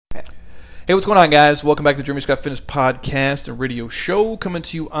Hey, what's going on, guys? Welcome back to the Jeremy Scott Fitness Podcast and radio show, coming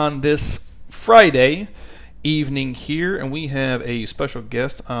to you on this Friday evening here, and we have a special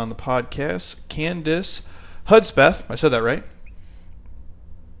guest on the podcast, Candice Hudspeth. I said that right?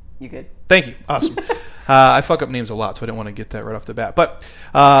 You good? Thank you. Awesome. I fuck up names a lot, so I didn't want to get that right off the bat. But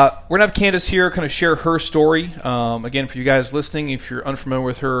we're going to have Candice here kind of share her story. Again, for you guys listening, if you're unfamiliar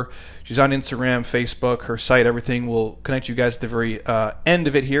with her, she's on Instagram, Facebook, her site, everything. We'll connect you guys at the very end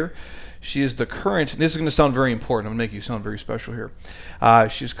of it here. She is the current, and this is going to sound very important. I'm going to make you sound very special here.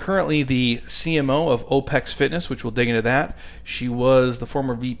 She's currently the CMO of OPEX Fitness, which we'll dig into that. She was the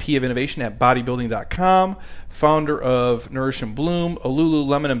former VP of Innovation at Bodybuilding.com, founder of Nourish and Bloom, a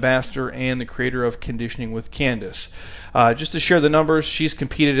Lululemon ambassador, and the creator of Conditioning with Candice. Just to share the numbers, she's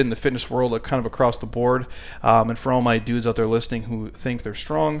competed in the fitness world kind of across the board. And for all my dudes out there listening who think they're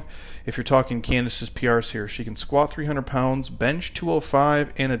strong, if you're talking Candice's PRs here, she can squat 300 pounds, bench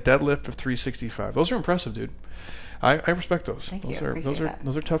 205, and a deadlift of 365. Those are impressive, dude. I respect those. Thank you.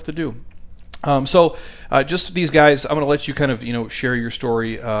 Those are tough to do. So just these guys, I'm going to let you kind of share your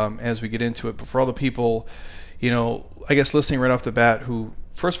story as we get into it. But for all the people, I guess listening right off the bat who,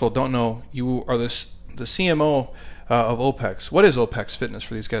 first of all, don't know, you are the CMO of OPEX. What is OPEX Fitness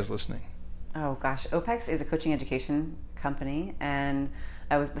for these guys listening? Oh gosh, OPEX is a coaching education company, and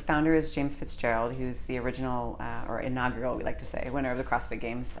the founder is James Fitzgerald, who's the original or inaugural, we like to say, winner of the CrossFit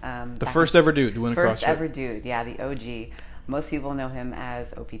Games. The first ever dude to win a CrossFit. First ever dude, yeah, the OG. Most people know him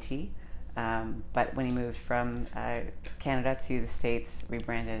as OPT, but when he moved from Canada to the States,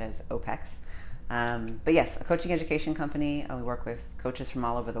 rebranded as OPEX. But yes, a coaching education company. We work with coaches from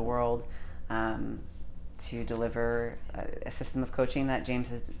all over the world to deliver a system of coaching that James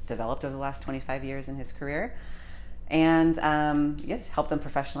has developed over the last 25 years in his career. And help them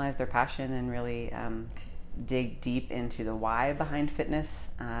professionalize their passion and really dig deep into the why behind fitness,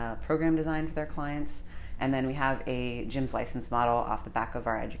 program design for their clients. And then we have a gym's license model off the back of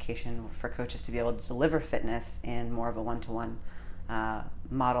our education for coaches to be able to deliver fitness in more of a one-to-one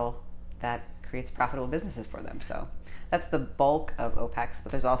model that creates profitable businesses for them. So that's the bulk of OPEX,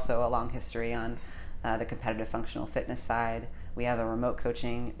 but there's also a long history on the competitive functional fitness side. We have a remote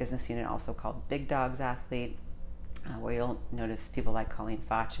coaching business unit also called Big Dogs Athlete, where you'll notice people like Colleen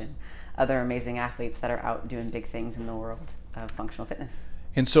Foch and other amazing athletes that are out doing big things in the world of functional fitness.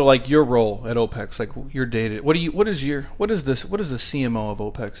 And so, like your role at OPEX, like your day, what does the CMO of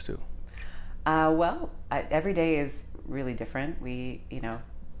OPEX do? Every day is really different. We,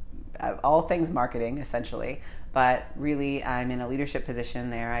 all things marketing essentially, but really I'm in a leadership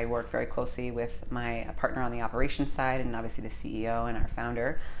position there. I work very closely with my partner on the operations side and obviously the CEO and our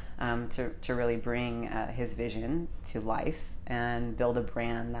founder to really bring his vision to life and build a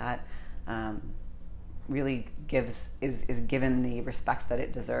brand that really is given the respect that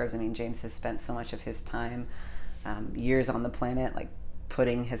it deserves. I mean, James has spent so much of his time, years on the planet, like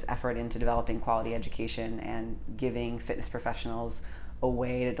putting his effort into developing quality education and giving fitness professionals a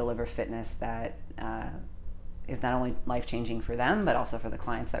way to deliver fitness that is not only life-changing for them, but also for the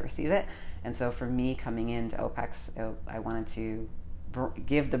clients that receive it. And so for me coming into OPEX, I wanted to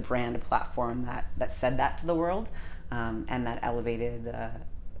give the brand a platform that said that to the world and that elevated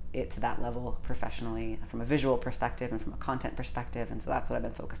it to that level professionally from a visual perspective and from a content perspective. And so that's what I've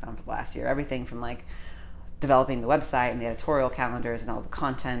been focused on for the last year. Everything from like developing the website and the editorial calendars and all the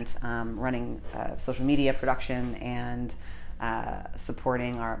content, running social media production, and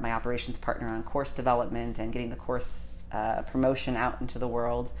supporting my operations partner on course development and getting the course promotion out into the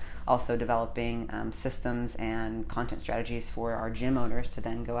world. Also developing systems and content strategies for our gym owners to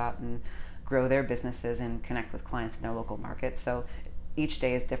then go out and grow their businesses and connect with clients in their local markets. So each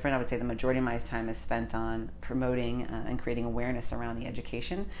day is different. I would say the majority of my time is spent on promoting and creating awareness around the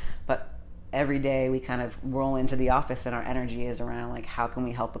education. But every day we kind of roll into the office and our energy is around like, how can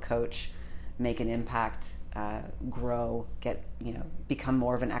we help a coach make an impact, grow, become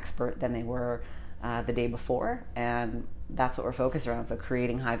more of an expert than they were the day before. And that's what we're focused around. So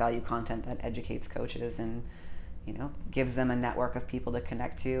creating high value content that educates coaches and, gives them a network of people to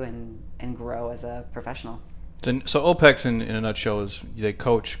connect to and grow as a professional. So OPEX in a nutshell is they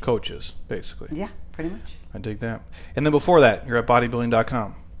coach coaches, basically. Yeah, pretty much. I dig that. And then before that, you're at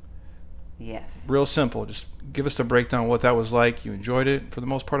bodybuilding.com. Yes. Real simple. Just give us the breakdown of what that was like. You enjoyed it for the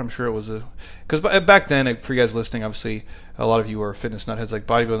most part. I'm sure it was because back then, for you guys listening, obviously a lot of you are fitness nutheads. Like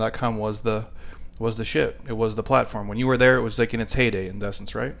bodybuilding.com was the shit. It was the platform. When you were there, it was like in its heyday, in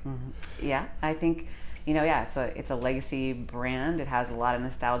essence, right? Mm-hmm. Yeah, I think it's a legacy brand. It has a lot of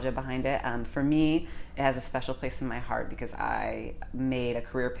nostalgia behind it. For me, it has a special place in my heart because I made a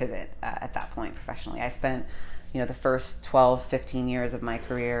career pivot at that point professionally. I spent the first 12, 15 years of my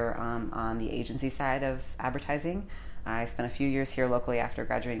career on the agency side of advertising. I spent a few years here locally after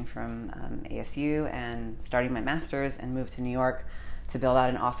graduating from ASU and starting my master's, and moved to New York to build out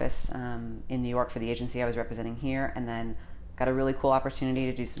an office in New York for the agency I was representing here, and then got a really cool opportunity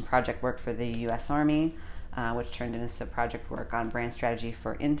to do some project work for the U.S. Army, which turned into some project work on brand strategy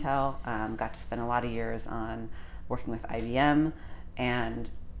for Intel. Got to spend a lot of years on working with IBM and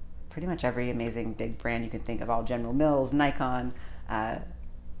pretty much every amazing big brand you can think of, all General Mills, Nikon,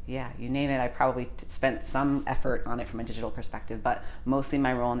 you name it. I probably spent some effort on it from a digital perspective, but mostly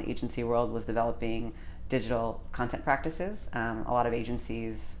my role in the agency world was developing digital content practices. A lot of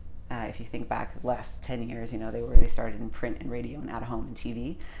agencies, if you think back the last 10 years, they started in print and radio and out of home and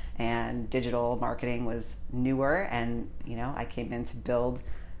TV, and digital marketing was newer, and I came in to build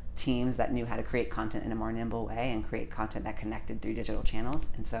teams that knew how to create content in a more nimble way and create content that connected through digital channels.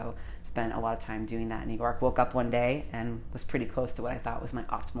 And so spent a lot of time doing that in New York. Woke up one day and was pretty close to what I thought was my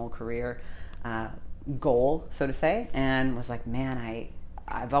optimal career goal, so to say, and was like, man,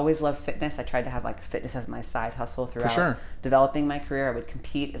 I've always loved fitness. I tried to have fitness as my side hustle throughout developing my career. I would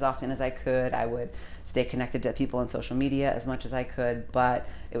compete as often as I could. I would stay connected to people on social media as much as I could, but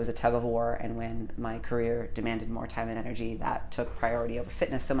it was a tug of war. And when my career demanded more time and energy, that took priority over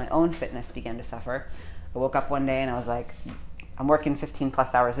fitness. So my own fitness began to suffer. I woke up one day and I was like, I'm working 15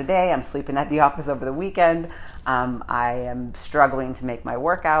 plus hours a day. I'm sleeping at the office over the weekend. I am struggling to make my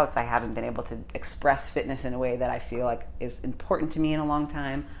workouts. I haven't been able to express fitness in a way that I feel like is important to me in a long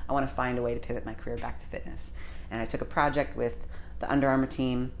time. I want to find a way to pivot my career back to fitness. And I took a project with the Under Armour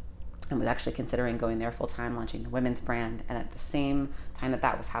team and was actually considering going there full time, launching the women's brand. And at the same time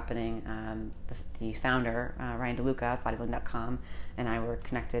that was happening, the founder, Ryan DeLuca of bodybuilding.com, and I were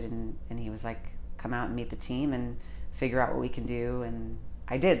connected, and he was like, come out and meet the team and figure out what we can do. And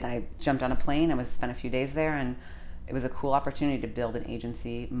I did. I jumped on a plane. I spent a few days there, and it was a cool opportunity to build an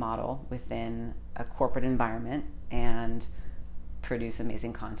agency model within a corporate environment and produce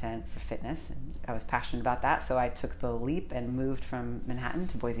amazing content for fitness. And I was passionate about that, so I took the leap and moved from Manhattan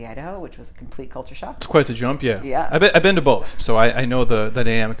to Boise, Idaho, which was a complete culture shock. It's quite the jump, yeah. Yeah. I've been to both, so I know the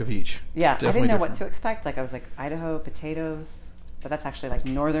dynamic of each. Yeah, I didn't know what to expect. I was like, Idaho, potatoes, but that's actually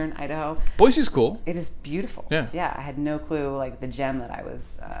northern Idaho. Boise's cool. It is beautiful. Yeah, I had no clue the gem that I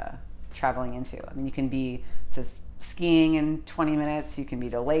was traveling into. I mean, you can be to skiing in 20 minutes. You can be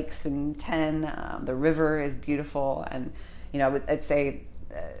to lakes in 10. The river is beautiful, and I'd say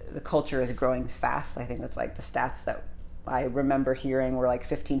the culture is growing fast. I think that's the stats that I remember hearing were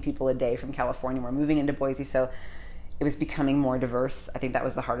 15 people a day from California were moving into Boise. So it was becoming more diverse. I think that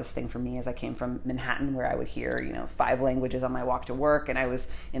was the hardest thing for me, as I came from Manhattan, where I would hear 5 languages on my walk to work, and I was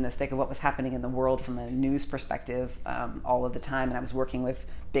in the thick of what was happening in the world from a news perspective all of the time, and I was working with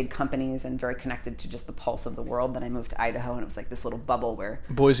big companies and very connected to just the pulse of the world. Then I moved to Idaho, and it was this little bubble where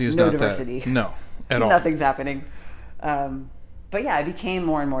Boise is no not diversity. That. No, at all. Nothing's happening. But yeah, I became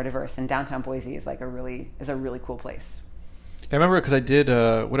more and more diverse, and downtown Boise is a really cool place. I remember because I did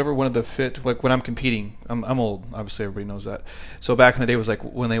whatever one of the fit, when I'm competing, I'm old, obviously everybody knows that. So back in the day, it was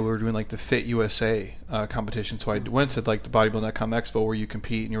when they were doing the Fit USA competition. So I went to the bodybuilding.com expo where you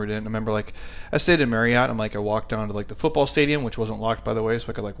compete and you were in. I remember I stayed in Marriott. I walked down to the football stadium, which wasn't locked, by the way, so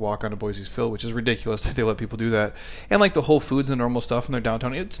I could walk onto Boise's Field, which is ridiculous that they let people do that. And the Whole Foods and normal stuff in their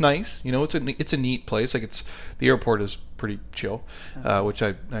downtown. It's nice, it's a neat place. The airport is pretty chill, which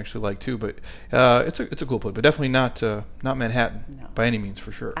I actually like too. But it's a cool place, but definitely not Manhattan by any means,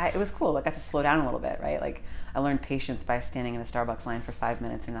 for sure. It was cool. I got to slow down a little bit, right? I learned patience by standing in a Starbucks line for 5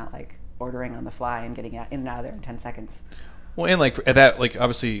 minutes and not ordering on the fly and getting in and out of there in 10 seconds. Well, and at that,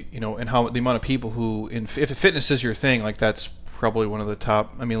 obviously, and how the amount of people who, if fitness is your thing, that's probably one of the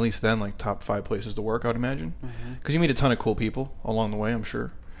top, at least then, top 5 places to work, I would imagine. Because you meet a ton of cool people along the way, I'm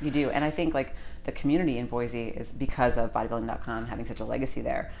sure. You do. And I think, the community in Boise is, because of bodybuilding.com having such a legacy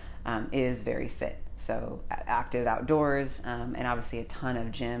there, is very fit. So active outdoors, and obviously a ton of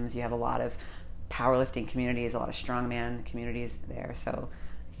gyms. You have a lot of powerlifting communities, a lot of strongman communities there. So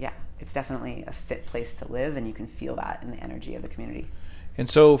yeah, it's definitely a fit place to live, and you can feel that in the energy of the community. And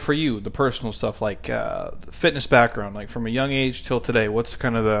so for you, the personal stuff, the fitness background, from a young age till today, what's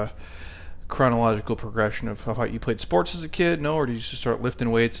kind of the chronological progression of how you played sports as a kid? No, or did you just start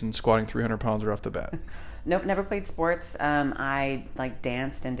lifting weights and squatting 300 pounds right off the bat? Nope, never played sports. I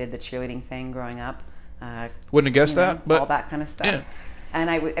danced and did the cheerleading thing growing up. Wouldn't have guessed that, but all that kind of stuff. Yeah. And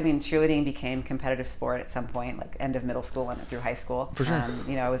cheerleading became competitive sport at some point, end of middle school and through high school. For sure.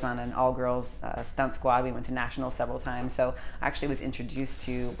 I was on an all-girls stunt squad. We went to nationals several times. So I actually was introduced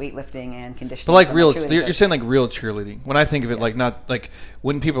to weightlifting and conditioning. But you're saying real cheerleading. When I think of it, not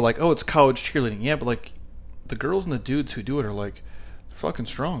when people are oh, it's college cheerleading. Yeah, but the girls and the dudes who do it are like fucking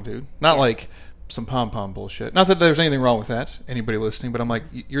strong, dude. Not like some pom-pom bullshit. Not that there's anything wrong with that, anybody listening, but I'm like,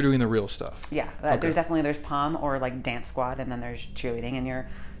 you're doing the real stuff. Yeah, okay. There's pom or like dance squad, and then there's cheerleading, and you're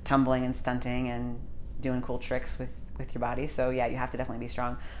tumbling and stunting and doing cool tricks with your body. So yeah, you have to definitely be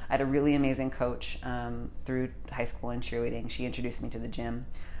strong. I had a really amazing coach through high school in cheerleading. She introduced me to the gym.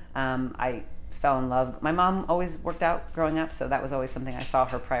 I fell in love. My mom always worked out growing up, so that was always something I saw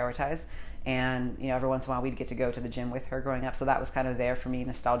her prioritize. And every once in a while we'd get to go to the gym with her growing up, so that was kind of there for me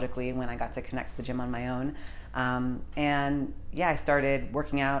nostalgically when I got to connect to the gym on my own. And yeah, I started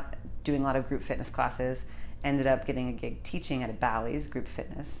working out, doing a lot of group fitness classes. Ended up getting a gig teaching at a Bally's group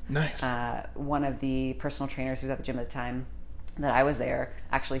fitness. Nice. One of the personal trainers who was at the gym at the time that I was there,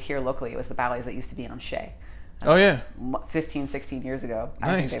 actually here locally, it was the Bally's that used to be on Shea. Oh yeah. 15, 16 years ago. Nice,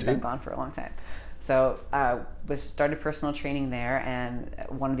 I think they've dude. been gone for a long time. So started personal training there, and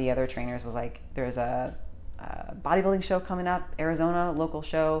one of the other trainers was like, there's a bodybuilding show coming up, Arizona, local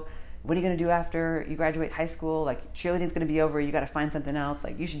show. What are you going to do after you graduate high school? Like, cheerleading's going to be over. You got to find something else.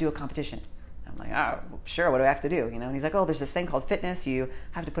 Like, you should do a competition. I'm like, oh, sure, what do I have to do? And he's like, oh, there's this thing called fitness. You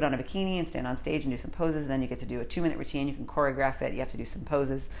have to put on a bikini and stand on stage and do some poses. And then you get to do a 2-minute routine. You can choreograph it. You have to do some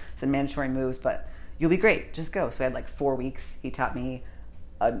poses, some mandatory moves, but you'll be great. Just go. So I had like 4 weeks. He taught me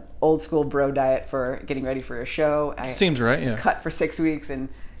an old school bro diet for getting ready for a show. Seems right, yeah. Cut for 6 weeks and,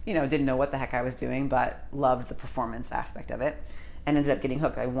 didn't know what the heck I was doing, but loved the performance aspect of it and ended up getting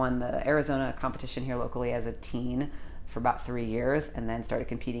hooked. I won the Arizona competition here locally as a teen for about 3 years, and then started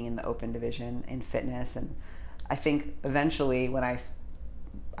competing in the open division in fitness. And I think eventually when I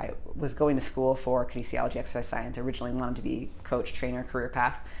was going to school for kinesiology, exercise science, I originally wanted to be coach, trainer, career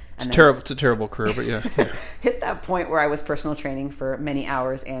path. And it's a terrible career, but yeah. Hit that point where I was personal training for many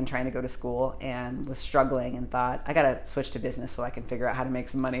hours and trying to go to school, and was struggling and thought, I got to switch to business so I can figure out how to make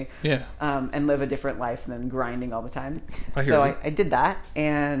some money and live a different life than grinding all the time. I did that,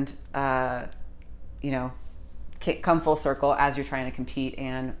 and, come full circle as you're trying to compete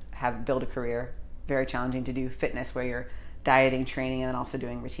and build a career. Very challenging to do fitness where you're dieting, training, and then also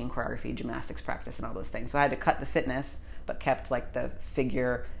doing routine choreography, gymnastics practice, and all those things. So I had to cut the fitness, but kept like the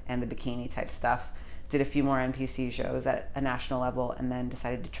figure and the bikini type stuff. Did a few more NPC shows at a national level, and then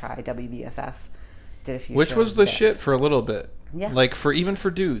decided to try WBFF. Did a few Which shows was the shit for a little bit. Yeah. Like even for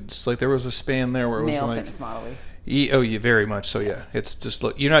dudes, like there was a span there where it was male like fitness modeling. Oh, yeah, very much so. Yeah, it's just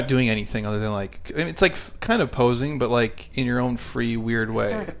you're not doing anything other than it's like kind of posing, but like in your own free weird way.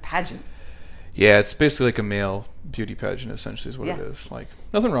 It's kind of like a pageant. Yeah, it's basically like a male beauty pageant. Essentially, is what it is. Like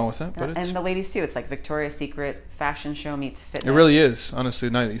nothing wrong with that, but it's and the ladies too. It's like Victoria's Secret fashion show meets fitness. It really is. Honestly,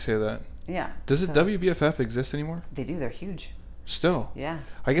 now that you say that. Yeah. Does it WBFF exist anymore? They do. They're huge. Still. Yeah.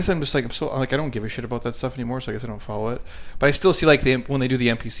 I guess I'm I don't give a shit about that stuff anymore, so I guess I don't follow it. But I still see like when they do the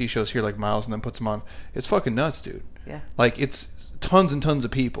NPC shows here, like Miles, and then puts them on. It's fucking nuts, dude. Yeah. Like it's tons and tons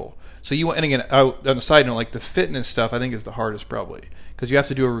of people. So and again, on a side note, like the fitness stuff, I think is the hardest probably because you have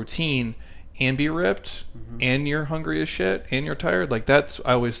to do a routine and be ripped, and you're hungry as shit, and you're tired. Like I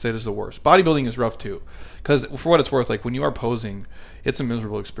always say, is the worst. Bodybuilding is rough too, because for what it's worth, like when you are posing, it's a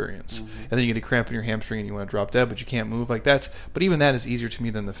miserable experience, and then you get a cramp in your hamstring and you want to drop dead, but you can't move. But even that is easier to me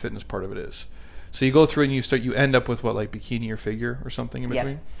than the fitness part of it is. So you go through and you end up with like bikini or figure or something in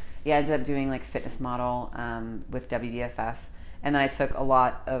between. Yeah, I ended up doing like fitness model with WBFF, and then I took a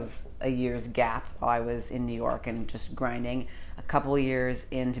lot of a year's gap while I was in New York and just grinding. A couple of years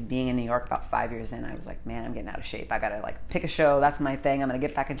into being in New York, about 5 years in, I was like, man, I'm getting out of shape. I gotta like pick a show. That's my thing. I'm gonna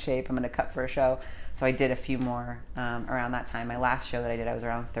get back in shape. I'm gonna cut for a show. So I did a few more around that time. My last show that I did, I was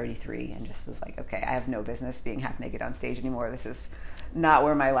around 33 and just was like, okay, I have no business being half naked on stage anymore. This is not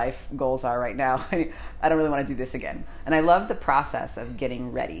where my life goals are right now. I don't really want to do this again. And I loved the process of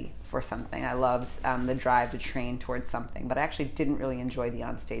getting ready for something. I loved the drive to train towards something, but I actually didn't really enjoy the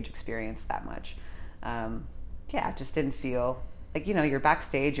onstage experience that much. It just didn't feel like, you're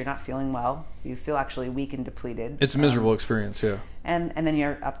backstage, you're not feeling well. You feel actually weak and depleted. It's a miserable experience, yeah. And then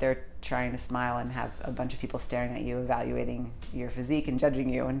you're up there trying to smile and have a bunch of people staring at you, evaluating your physique and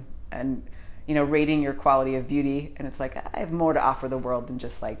judging you and rating your quality of beauty. And it's like, I have more to offer the world than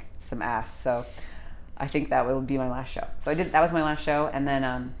just like some ass. So I think that will be my last show. So that was my last show. And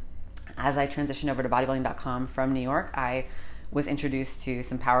then as I transitioned over to bodybuilding.com from New York, I was introduced to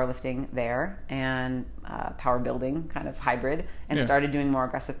some powerlifting there and power building kind of hybrid, and started doing more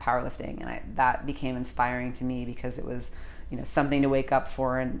aggressive powerlifting. And that became inspiring to me because it was, something to wake up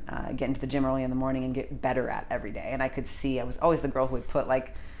for and get into the gym early in the morning and get better at every day. And I could see I was always the girl who would put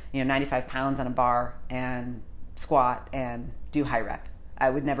 95 pounds on a bar and squat and do high rep. I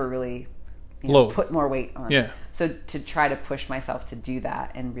would never really put more weight on. Yeah. So to try to push myself to do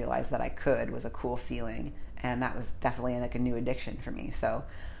that and realize that I could was a cool feeling. and that was definitely like a new addiction for me. So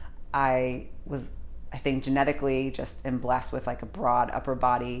I think genetically just am blessed with like a broad upper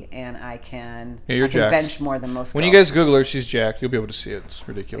body, and I can bench more than most when girls. You guys Google her, she's jacked. You'll be able to see it. It's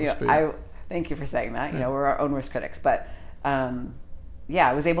ridiculous. I thank you for saying that. We're our own worst critics, but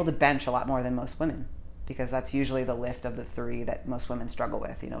I was able to bench a lot more than most women, because that's usually the lift of the three that most women struggle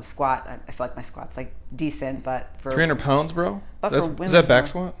with. Squat, I feel like my squat's like decent, but for 300 pounds, bro. But for women, is that back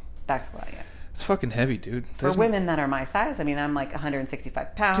squat? Back squat, yeah. It's fucking heavy, dude. For women that are my size, I mean, I'm like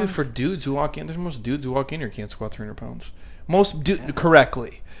 165 pounds. Dude, for dudes who walk in, there's most dudes who walk in here can't squat 300 pounds. Most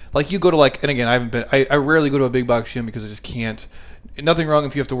correctly. Like, you go to like, and again, I rarely go to a big box gym because I just can't. Nothing wrong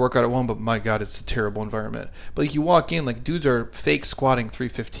if you have to work out at one, but my God, it's a terrible environment. But like, you walk in, like, dudes are fake squatting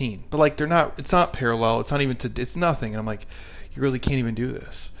 315, but like, it's not parallel. It's not even it's nothing. And I'm like, you really can't even do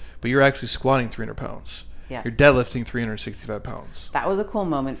this. But you're actually squatting 300 pounds. Yeah. You're deadlifting 365 pounds. That was a cool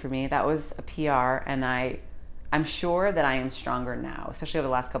moment for me. That was a PR, and I'm sure that I am stronger now, especially over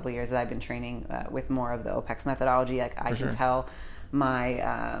the last couple of years that I've been training with more of the OPEX methodology. Like, I can tell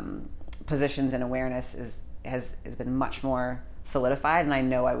my positions and awareness has been much more solidified, and I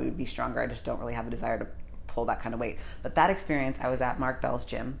know I would be stronger. I just don't really have a desire to pull that kind of weight. But that experience, I was at Mark Bell's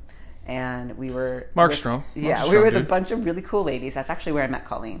gym, and we were Strong. We were with a bunch of really cool ladies. That's actually where I met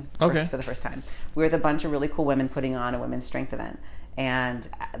Colleen for the first time. We were with a bunch of really cool women putting on a women's strength event, and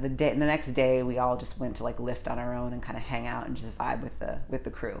the next day we all just went to like lift on our own and kind of hang out and just vibe with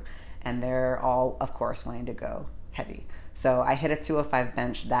the crew. And they're all, of course, wanting to go heavy. So I hit a 205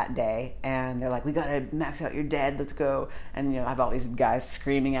 bench that day, and they're like, "We gotta max out your dead. Let's go!" And I have all these guys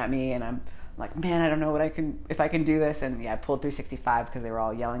screaming at me, and I'm like, "Man, I don't know if I can do this." And I pulled 365 because they were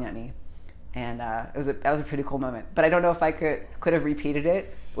all yelling at me, and that was a pretty cool moment. But I don't know if I could have repeated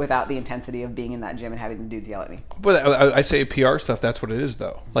it without the intensity of being in that gym and having the dudes yell at me. But I say PR stuff. That's what it is,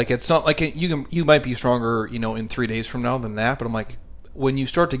 though. Like, it's not like you might be stronger, in 3 days from now than that. But I'm like, when you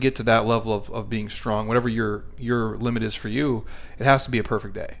start to get to that level of being strong, whatever your limit is for you, it has to be a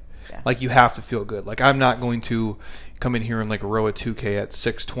perfect day. Yeah. Like, you have to feel good. Like, I'm not going to come in here and like row a 2K at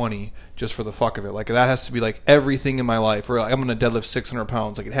 620 just for the fuck of it. Like, that has to be like everything in my life. Or like, I'm going to deadlift 600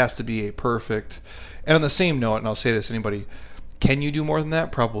 pounds. Like, it has to be a perfect. And on the same note, and I'll say this, anybody, can you do more than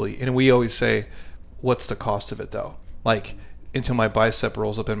that? Probably. And we always say, what's the cost of it, though? Like, until my bicep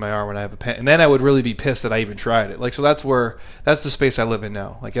rolls up in my arm when I have a pain. And then I would really be pissed that I even tried it. Like, so that's the space I live in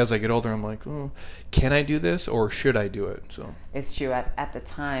now. Like, as I get older, I'm like, oh, can I do this or should I do it? So it's true. At the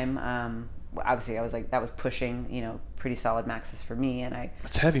time, obviously I was like, that was pushing, pretty solid maxes for me. And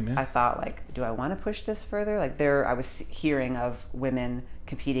it's heavy, man. I thought, like, do I want to push this further? Like, I was hearing of women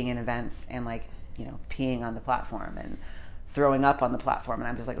competing in events and like, peeing on the platform and throwing up on the platform, and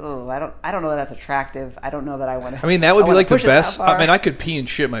I'm just like, oh, I don't know that that's attractive. I don't know that I want to. I mean, that would be like the best. I mean, I could pee and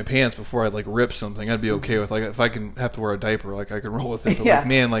shit my pants before I'd like rip something. I'd be okay with, like, if I can have to wear a diaper, like, I can roll with it. But like,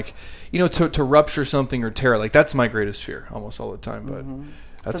 man, like, to rupture something or tear, like, that's my greatest fear almost all the time.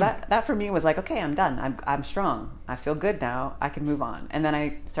 But so that for me was like, okay, I'm done. I'm strong. I feel good now. I can move on. And then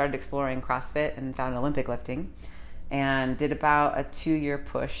I started exploring CrossFit and found Olympic lifting, and did about a 2-year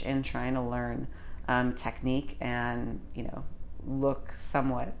push in trying to learn technique and look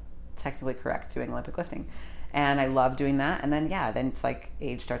somewhat technically correct doing Olympic lifting, and I love doing that. And then then it's like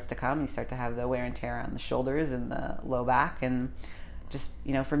age starts to come. You start to have the wear and tear on the shoulders and the low back, and just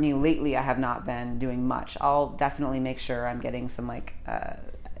for me lately, I have not been doing much. I'll definitely make sure I'm getting some like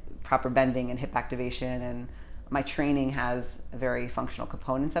proper bending and hip activation, and my training has very functional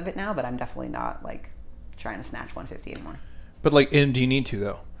components of it now, but I'm definitely not like trying to snatch 150 anymore. But like, and do you need to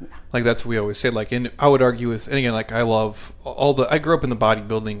though? Yeah. Like, that's what we always say. Like, and I would argue with, and again, like, I love I grew up in the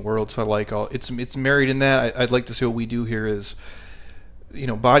bodybuilding world, so I like it's married in that. I'd like to say what we do here is,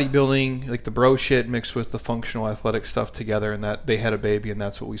 bodybuilding, like the bro shit mixed with the functional athletic stuff together, and that they had a baby, and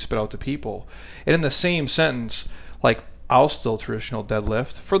that's what we spit out to people. And in the same sentence, like, I'll still traditional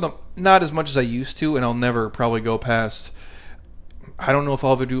deadlift not as much as I used to, and I'll never probably go past. I don't know if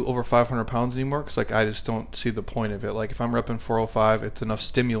I'll ever do over 500 pounds anymore, because like, I just don't see the point of it. Like, if I'm repping 405, it's enough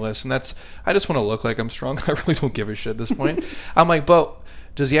stimulus, and I just want to look like I'm strong. I really don't give a shit at this point. I'm like, but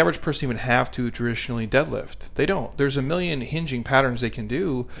does the average person even have to traditionally deadlift? They don't. There's a million hinging patterns they can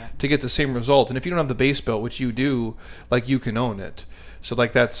do to get the same result. And if you don't have the base belt, which you do, like, you can own it. So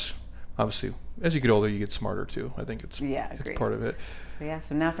like, that's obviously, as you get older, you get smarter too. I think it's part of it.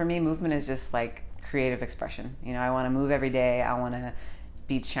 So now for me, movement is just like creative expression. I want to move every day. I want to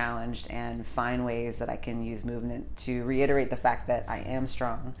be challenged and find ways that I can use movement to reiterate the fact that I am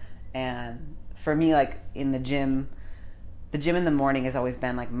strong. And for me, like, in the gym in the morning has always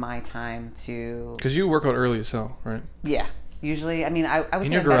been like my time to. Because you work out early as hell, right? Yeah, usually. I mean, I would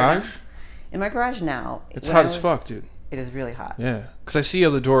in say your garage. In my garage now, It's hot as fuck, dude. It is really hot. Yeah, because I see you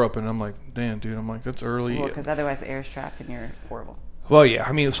have the door open, and I'm like, damn, dude. I'm like, that's early. Well, because otherwise the air is trapped and you're horrible. Well, yeah.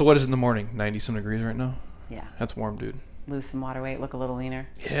 I mean, so what is it in the morning? 90-some degrees right now? Yeah. That's warm, dude. Lose some water weight, look a little leaner.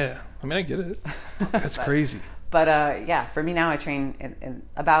 Yeah. I mean, I get it. That's crazy. But yeah, for me now, I train in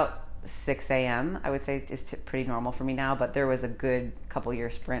about 6 a.m. I would say is pretty normal for me now. But there was a good couple year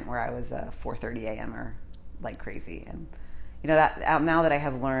sprint where I was 4:30 a.m. or like crazy. And you know that now that I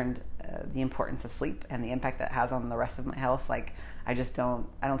have learned the importance of sleep and the impact that has on the rest of my health, like I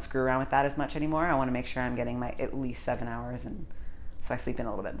don't screw around with that as much anymore. I want to make sure I'm getting my at least 7 hours, and so I sleep in a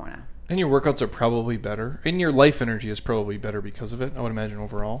little bit more now. And your workouts are probably better. And your life energy is probably better because of it, I would imagine,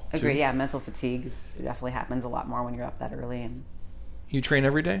 overall. Agree, yeah. Mental fatigue definitely happens a lot more when you're up that early. And you train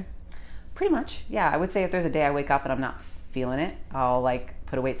every day? Pretty much, yeah. I would say if there's a day I wake up and I'm not feeling it, I'll like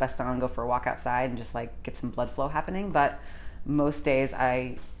put a weight vest on, go for a walk outside, and just like get some blood flow happening. But most days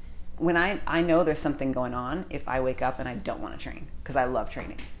when I know there's something going on if I wake up and I don't want to train, because I love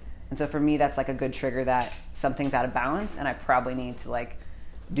training. And so for me, that's like a good trigger that something's out of balance and I probably need to like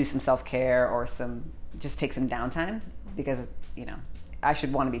do some self-care or just take some downtime, because, you know, I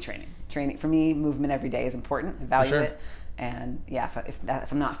should want to be training. Training, for me, movement every day is important. I value it. And yeah,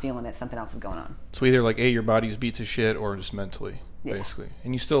 if I'm not feeling it, something else is going on. So either like, your body's beat to shit, or just mentally, basically.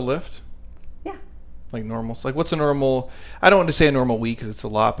 And you still lift? Yeah. Like normal? So like, what's a normal, I don't want to say a normal week because it's a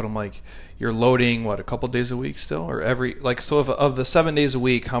lot, but I'm like, you're loading, a couple days a week still? Or so of the 7 days a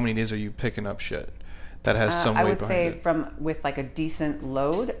week, how many days are you picking up shit that has some weight behind it? I would say with like a decent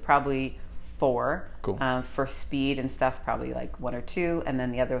load, probably 4. Cool. For speed and stuff, probably like 1 or 2. And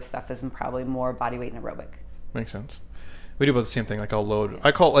then the other stuff is probably more body weight and aerobic. Makes sense. We do about the same thing. Like I'll load.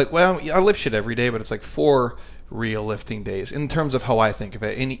 I call it I lift shit every day, but it's like 4 real lifting days in terms of how I think of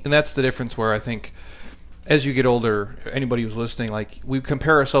it. And that's the difference where I think as you get older, anybody who's listening, like we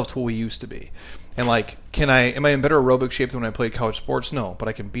compare ourselves to what we used to be. And like, am I in better aerobic shape than when I played college sports? No, but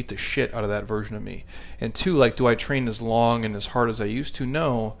I can beat the shit out of that version of me. And 2, like, do I train as long and as hard as I used to?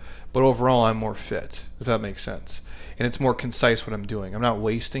 No, but overall I'm more fit, if that makes sense. And it's more concise what I'm doing. I'm not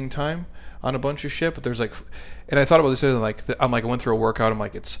wasting time on a bunch of shit, but there's like, and I thought about this other than like, I went through a workout. I'm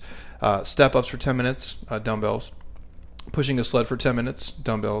like, it's step ups for 10 minutes, dumbbells, pushing a sled for 10 minutes,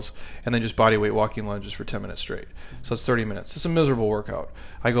 dumbbells, and then just body weight walking lunges for 10 minutes straight. So it's 30 minutes. It's a miserable workout.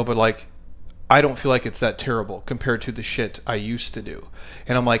 I go, but like, I don't feel like it's that terrible compared to the shit I used to do.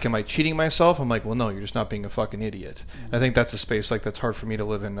 And I'm like, am I cheating myself? I'm like, well, no, you're just not being a fucking idiot. And I think that's a space like that's hard for me to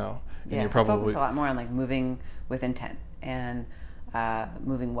live in now. And Yeah, you're probably I focus a lot more on like moving with intent and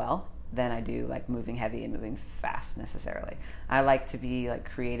moving well than I do like moving heavy and moving fast necessarily. I like to be like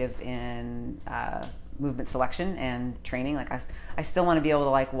creative in movement selection and training. Like I still want to be able to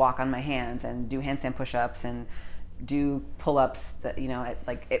like walk on my hands and do handstand push-ups and do pull-ups that, you know,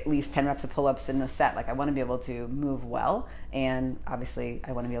 at least 10 reps of pull-ups in a set. Like I want to be able to move well, and obviously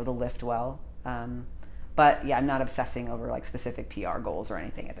I want to be able to lift well. But yeah, I'm not obsessing over like specific PR goals or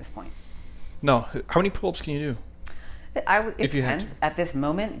anything at this point. No. How many pull-ups can you do? It depends. At this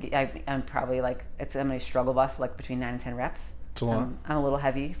moment, I'm probably like, I'm a struggle bus, like between 9 and 10 reps. It's a lot. I'm a little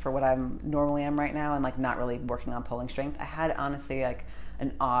heavy for what I'm normally am right now, and like not really working on pulling strength. I had honestly like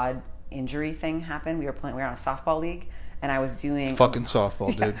an odd injury thing happen. We were on a softball league, and I was doing fucking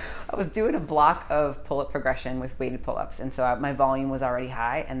softball, dude. I was doing a block of pull-up progression with weighted pull-ups, and so my volume was already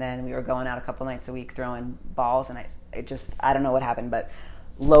high. And then we were going out a couple nights a week throwing balls, and I don't know what happened, but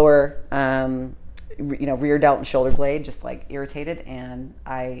lower, rear delt and shoulder blade just like irritated, and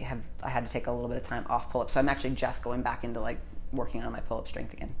I had to take a little bit of time off pull-ups. So I'm actually just going back into like working on my pull-up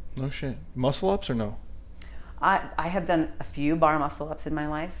strength again. No shit. Muscle ups or no? I have done a few bar muscle ups in my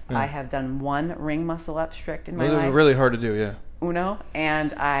life. Yeah. I have done 1 ring muscle up strict in my life. Those are really hard to do, yeah. Uno,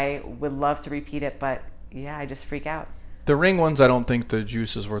 and I would love to repeat it, but yeah, I just freak out. The ring ones, I don't think the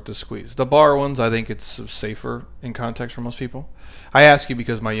juice is worth the squeeze. The bar ones, I think it's safer in context for most people. I ask you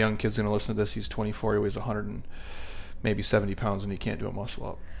because my young kid's going to listen to this. He's 24. He weighs 100 and maybe 70 pounds, and he can't do a muscle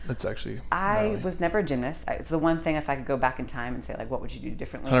up. That's actually I was never a gymnast. It's the one thing, if I could go back in time and say, like, what would you do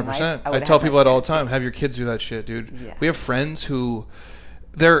differently 100%. in life? I tell people that all the time. Have your kids do that shit, dude. Yeah. We have friends who,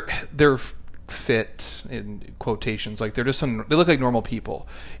 they're fit in quotations, like they look like normal people.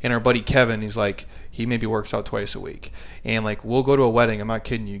 And our buddy Kevin, he's like, he maybe works out twice a week, and like we'll go to a wedding, I'm not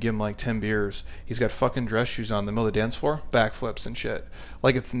kidding you, give him like 10 beers, he's got fucking dress shoes on in the middle of the dance floor, backflips and shit,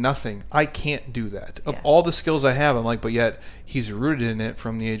 like it's nothing. I can't do that. Of all the skills I have, I'm like, but yet he's rooted in it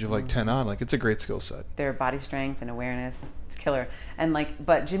from the age of like 10 on. Like it's a great skill set. Their body strength and awareness, it's killer. And like,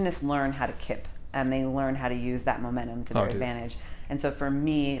 but gymnasts learn how to kip, and they learn how to use that momentum to their advantage. And so for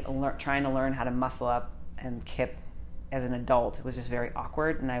me, trying to learn how to muscle up and kip as an adult, it was just very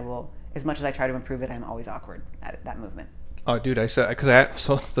awkward, and as much as I try to improve it, I'm always awkward at that movement. Oh, dude, I said because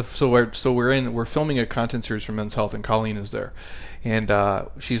we're filming a content series for Men's Health, and Colleen is there, and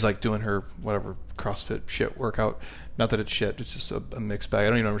she's like doing her whatever CrossFit shit workout. Not that it's shit; it's just a mixed bag. I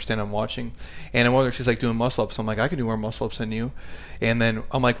don't even understand. I'm watching, and I'm wondering, she's like doing muscle ups. I'm like, I can do more muscle ups than you, and then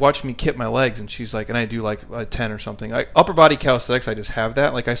I'm like watching me kip my legs, and she's like, and I do like a 10 or something. Upper body calisthenics, I just have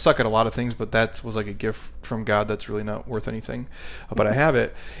that. Like I suck at a lot of things, but that was like a gift from God. That's really not worth anything, but I have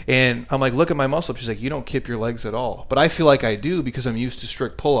it, and I'm like, look at my muscle up. She's like, you don't kip your legs at all, but I feel like I do because I'm used to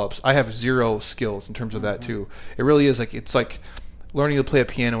strict pull ups. I have zero skills in terms of that too. It really is like it's like. Learning to play a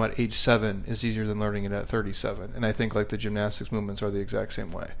piano at age 7 is easier than learning it at 37. And I think like the gymnastics movements are the exact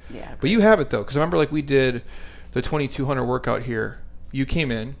same way. Yeah. But you have it though, because I remember like we did the 2200 workout here. You came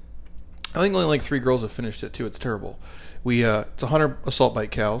in. I think only like 3 girls have finished it too. It's terrible. It's 100 assault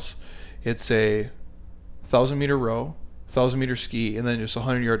bike cals. It's a 1,000-meter row, 1,000-meter ski, and then just a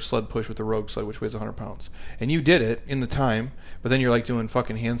 100-yard sled push with the Rogue sled, which weighs 100 pounds. And you did it in the time, but then you're like doing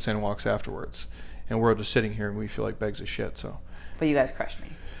fucking handstand walks afterwards. And we're just sitting here and we feel like bags of shit, so... But you guys crushed me.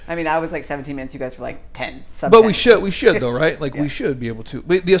 I mean, I was like 17 minutes. You guys were like 10. But we should though, right? Like Yeah. we should be able to.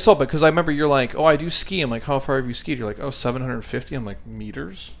 The assault bike, because I remember you're like, oh, I do ski. I'm like, how far have you skied? You're like, oh, 750. I'm like,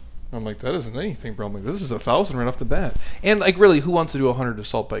 meters? I'm like, that isn't anything, bro. I'm like, this is 1,000 right off the bat. And like, really, who wants to do 100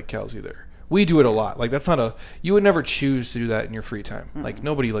 assault bike cows either? We do it a lot. Like that's not you would never choose to do that in your free time. Mm-hmm. Like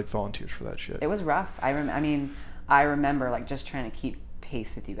nobody like volunteers for that shit. It was rough. I remember like just trying to keep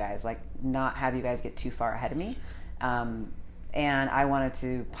pace with you guys, like not have you guys get too far ahead of me. And I wanted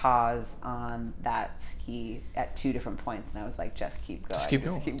to pause on that ski at 2 different points, and I was like, just keep going. Just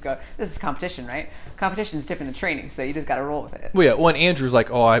keep going. This is competition, right? Competition is different than training, so you just got to roll with it. Well, yeah. When Andrew's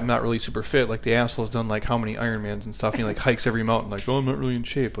like, oh, I'm not really super fit. Like the asshole's done like how many Ironmans and stuff. And he like hikes every mountain. Like, oh, I'm not really in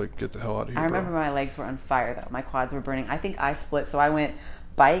shape. Like, get the hell out of here. I remember my legs were on fire though. My quads were burning. I think I split. So I went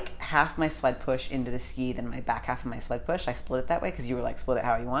bike, half my sled push into the ski, then my back half of my sled push. I split it that way because you were like, split it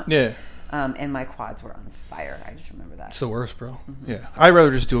how you want. Yeah. And my quads were on fire. I just remember that. It's the worst, bro. Mm-hmm. Yeah. I'd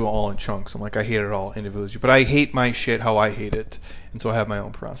rather just do it all in chunks. I'm like, I hate it all individually. But I hate my shit how I hate it. And so I have my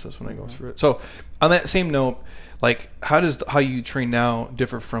own process when I go through it. So on that same note, like, how you train now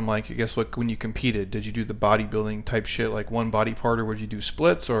differ from, like, I guess, like when you competed? Did you do the bodybuilding type shit, like one body part, or would you do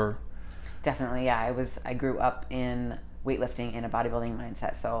splits, or? Definitely, yeah. I grew up in weightlifting in a bodybuilding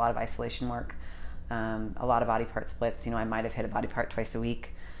mindset. So a lot of isolation work, a lot of body part splits. You know, I might have hit a body part twice a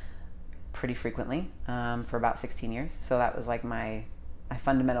week pretty frequently for about 16 years. So that was like my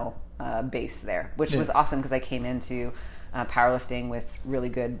fundamental base there, which was awesome because I came into powerlifting with really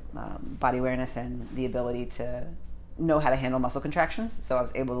good body awareness and the ability to know how to handle muscle contractions. So I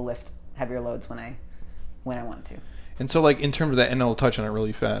was able to lift heavier loads when I wanted to. And so, like, in terms of that, and I'll touch on it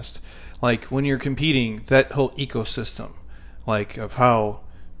really fast, like, when you're competing, that whole ecosystem, like, of how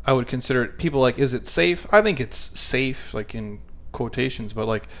I would consider it, people like, is it safe? I think it's safe, like, in quotations, but,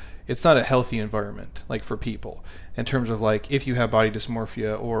 like, it's not a healthy environment, like, for people, in terms of, like, if you have body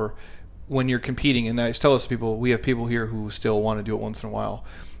dysmorphia, or when you're competing, and I tell us people, we have people here who still want to do it once in a while,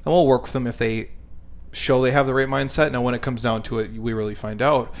 and we'll work with them if they show they have the right mindset. Now, when it comes down to it, we really find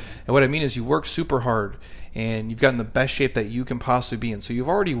out. And what I mean is you work super hard, and you've gotten the best shape that you can possibly be in. So you've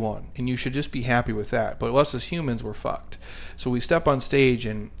already won, and you should just be happy with that. But us as humans, we're fucked. So we step on stage,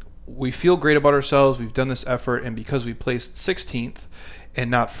 and we feel great about ourselves. We've done this effort, and because we placed 16th and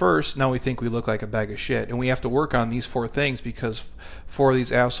not first, now we think we look like a bag of shit. And we have to work on these 4 things because 4 of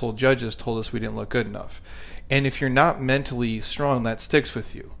these asshole judges told us we didn't look good enough. And if you're not mentally strong, that sticks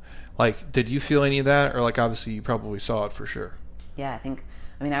with you. Like, did you feel any of that? Or, like, obviously you probably saw it for sure. Yeah,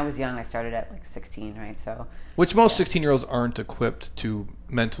 I was young. I started at like 16, right? So, which most 16-year-olds aren't equipped to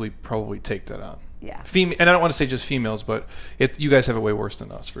mentally probably take that on. Yeah. And I don't want to say just females, but you guys have it way worse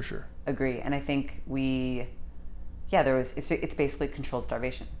than us for sure. Agree. And I think it's basically controlled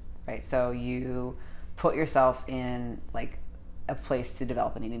starvation, right? So you put yourself in like a place to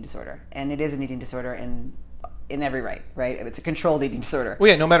develop an eating disorder, and it is an eating disorder in every right? It's a controlled eating disorder. Well,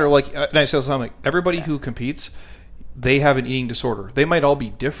 yeah, no matter, like, and I say this, I'm like, everybody who competes, they have an eating disorder. They might all be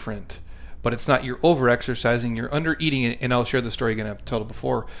different, but it's not you're over-exercising, you're under-eating it, and I'll share the story again. I've told it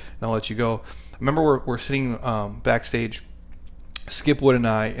before, and I'll let you go. I remember we're sitting backstage, Skip Wood and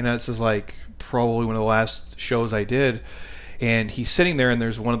I, and this is like probably one of the last shows I did, and he's sitting there, and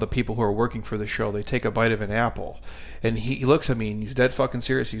there's one of the people who are working for the show. They take a bite of an apple, and he looks at me, and he's dead fucking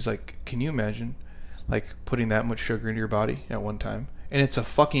serious. He's like, can you imagine, like, putting that much sugar into your body at one time? And it's a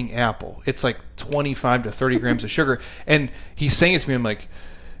fucking apple. It's like 25 to 30 grams of sugar. And he's saying it to me, I'm like,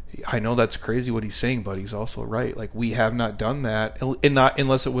 I know that's crazy what he's saying, but he's also right. Like, we have not done that, and not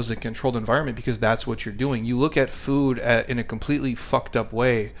unless it was a controlled environment, because that's what you're doing. You look at food in a completely fucked up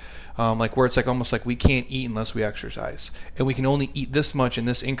way, like where it's like almost like we can't eat unless we exercise, and we can only eat this much in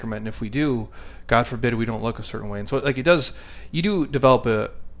this increment, and if we do, God forbid, we don't look a certain way. And so, like, you do develop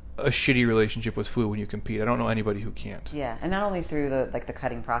a shitty relationship with food when you compete. I don't know anybody who can't. Yeah, and not only through the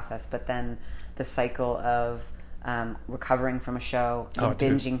cutting process, but then the cycle of recovering from a show, the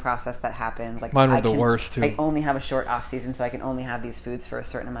binging process that happens. Like, mine were the worst too. I only have a short off season, so I can only have these foods for a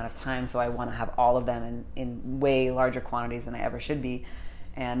certain amount of time. So I want to have all of them in way larger quantities than I ever should be.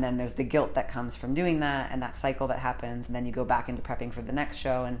 And then there's the guilt that comes from doing that, and that cycle that happens. And then you go back into prepping for the next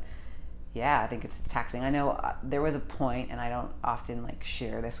show, and yeah, I think it's taxing. I know there was a point, and I don't often like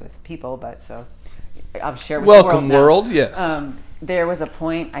share this with people, but so I'll share with Welcome the world now. Yes. There was a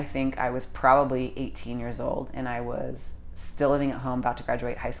point, I think I was probably 18 years old, and I was still living at home, about to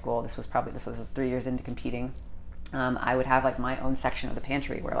graduate high school. This was 3 years into competing. I would have like my own section of the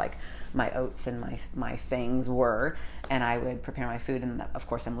pantry where like my oats and my things were, and I would prepare my food. And of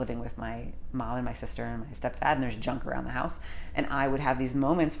course, I'm living with my mom and my sister and my stepdad, and there's junk around the house. And I would have these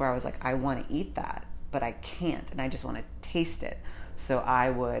moments where I was like, I want to eat that, but I can't, and I just want to taste it. So I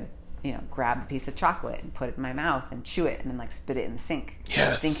would, grab a piece of chocolate and put it in my mouth and chew it, and then like spit it in the sink.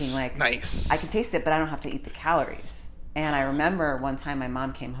 Yes. Thinking like, nice. I can taste it, but I don't have to eat the calories. And I remember one time my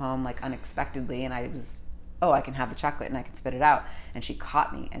mom came home like unexpectedly, and I can have the chocolate and I can spit it out. And she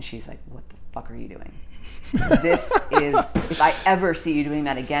caught me, and she's like, what the fuck are you doing? This is, if I ever see you doing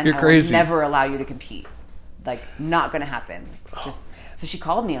that again, You're I crazy. will never allow you to compete. Like, not going to happen. So she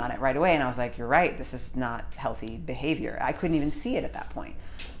called me on it right away, and I was like, you're right, this is not healthy behavior. I couldn't even see it at that point.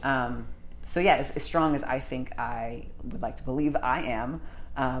 So yeah, as strong as I think I would like to believe I am,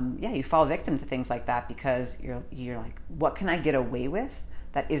 you fall victim to things like that because you're like, what can I get away with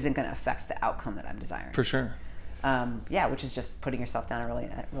that isn't going to affect the outcome that I'm desiring? For sure. Which is just putting yourself down a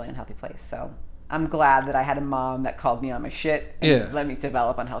really unhealthy place. So I'm glad that I had a mom that called me on my shit and let me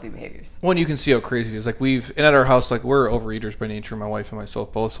develop unhealthy behaviors. Well, you can see how crazy it is. Like, and at our house, like, we're overeaters by nature, my wife and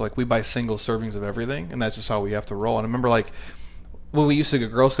myself both. So like, we buy single servings of everything, and that's just how we have to roll. And I remember like when we used to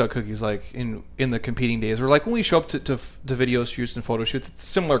get Girl Scout cookies, like in the competing days, or like when we show up to video shoots and photo shoots, it's a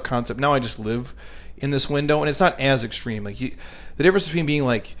similar concept. Now I just live in this window, and it's not as extreme. Like, the difference between being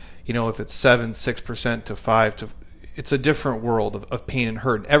like, if it's 6% to 5%, it's a different world of pain and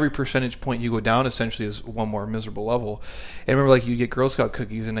hurt. And every percentage point you go down essentially is one more miserable level. And I remember, like, you get Girl Scout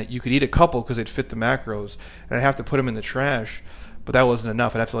cookies, and you could eat a couple because they'd fit the macros, and I'd have to put them in the trash. But that wasn't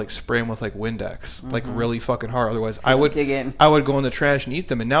enough. I'd have to like spray them with like Windex, like really fucking hard. Otherwise, so I would dig in. I would go in the trash and eat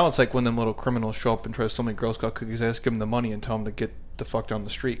them. And now it's like when them little criminals show up and try to sell me Girl Scout cookies, I just give them the money and tell them to get the fuck down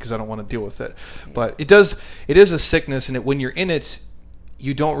the street because I don't want to deal with it. Yeah. But it is a sickness, and when you're in it,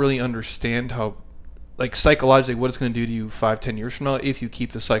 you don't really understand how, like, psychologically what it's going to do to you 5-10 years from now if you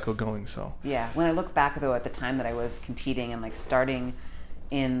keep the cycle going. So yeah, when I look back though at the time that I was competing and like starting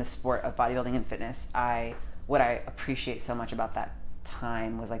in the sport of bodybuilding and fitness, what I appreciate so much about that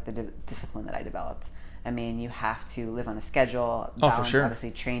time was like the discipline that I developed. I mean, you have to live on a schedule, balance, for sure.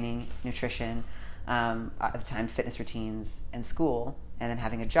 Obviously training, nutrition, at the time fitness routines, and school, and then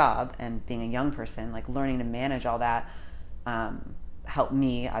having a job and being a young person, like learning to manage all that helped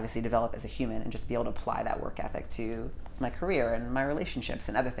me obviously develop as a human and just be able to apply that work ethic to my career and my relationships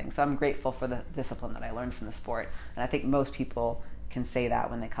and other things. So I'm grateful for the discipline that I learned from the sport, and I think most people can say that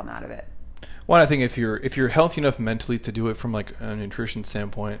when they come out of it. Well, I think if you're healthy enough mentally to do it from like a nutrition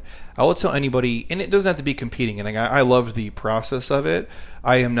standpoint, I would tell anybody, and it doesn't have to be competing. And I loved the process of it.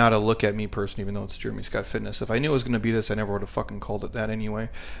 I am not a look at me person, even though it's Jeremy Scott Fitness. If I knew it was going to be this, I never would have fucking called it that anyway.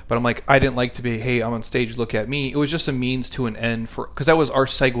 But I'm like, I didn't like to be, hey, I'm on stage, look at me. It was just a means to an end because that was our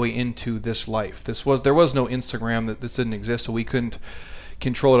segue into this life. There was no Instagram, that this didn't exist, so we couldn't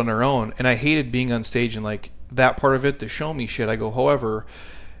control it on our own. And I hated being on stage and like that part of it, the show me shit. I go, however,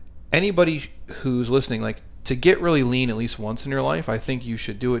 anybody who's listening, like, to get really lean at least once in your life, I think you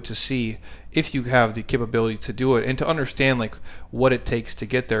should do it to see if you have the capability to do it and to understand like what it takes to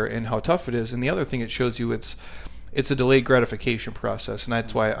get there and how tough it is. And the other thing it shows you, it's a delayed gratification process, and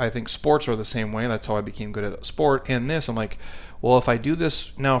that's why I think sports are the same way. That's how I became good at sport. And this, I'm like, well, if I do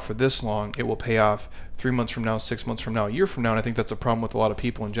this now for this long, it will pay off 3 months from now, 6 months from now, a year from now. And I think that's a problem with a lot of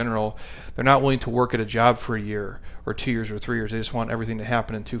people in general. They're not willing to work at a job for a year or 2 years or 3 years. They just want everything to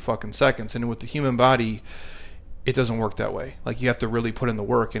happen in 2 fucking seconds. And with the human body, it doesn't work that way. Like, you have to really put in the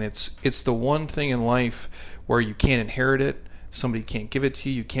work. And it's the one thing in life where you can't inherit it. Somebody can't give it to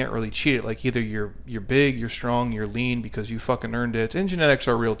you. You can't really cheat it. Like, either you're big, you're strong, you're lean because you fucking earned it. And genetics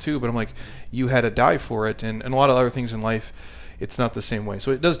are real too, but I'm like, you had to die for it. And a lot of other things in life, it's not the same way.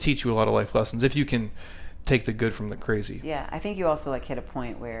 So it does teach you a lot of life lessons if you can take the good from the crazy. Yeah, I think you also like hit a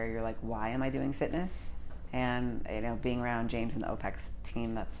point where you're like, why am I doing fitness? And being around James and the OPEX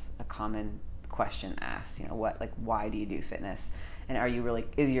team, that's a common question asked. Why do you do fitness? And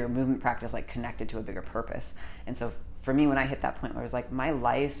is your movement practice like connected to a bigger purpose? And so for me, when I hit that point where I was like, my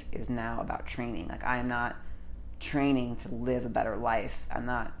life is now about training. Like, I am not training to live a better life.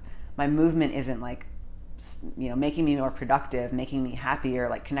 My movement isn't like, making me more productive, making me happier,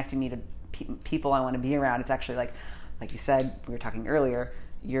 like connecting me to people I want to be around. It's actually like you said, we were talking earlier,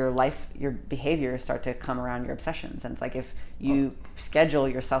 your behaviors start to come around your obsessions. And it's like, if you schedule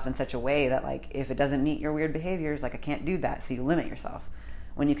yourself in such a way that like, if it doesn't meet your weird behaviors, like I can't do that. So you limit yourself.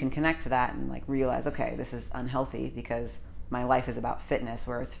 When you can connect to that and like realize, okay, this is unhealthy because my life is about fitness,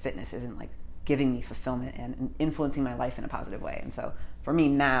 whereas fitness isn't like giving me fulfillment and influencing my life in a positive way. And so for me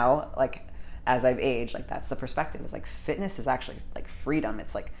now, like as I've aged, like that's the perspective. It's like fitness is actually like freedom.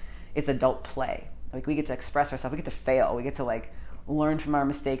 It's like, it's adult play. Like we get to express ourselves. We get to fail. We get to like learn from our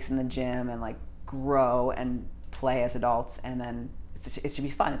mistakes in the gym and like grow and play as adults. And then it should be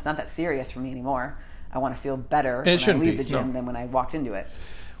fun. It's not that serious for me anymore. I want to feel better when I leave the gym than when I walked into it.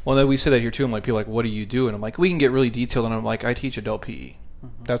 Well, then we say that here too. I'm like, people are like, what do you do? And I'm like, we can get really detailed. And I'm like, I teach adult PE.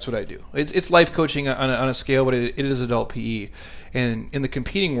 Mm-hmm. That's what I do. It's life coaching on a scale, but it is adult PE. And in the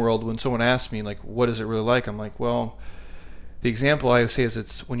competing world, when someone asks me like, what is it really like? I'm like, well, the example I say is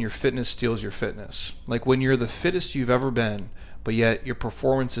it's when your fitness steals your fitness. Like when you're the fittest you've ever been, but yet your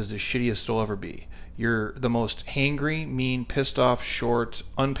performance is the shittiest it'll ever be. You're the most hangry, mean, pissed off, short,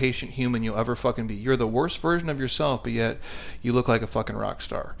 impatient human you'll ever fucking be. You're the worst version of yourself, but yet you look like a fucking rock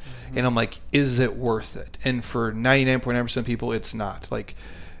star. Mm-hmm. And I'm like, is it worth it? And for 99.9% of people, it's not. Like,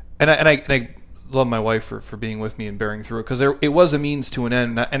 and I love my wife for being with me and bearing through it, because it was a means to an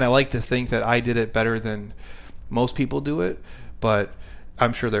end. And I like to think that I did it better than most people do it, but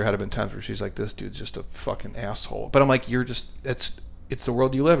I'm sure there had been times where she's like, this dude's just a fucking asshole. But I'm like, it's the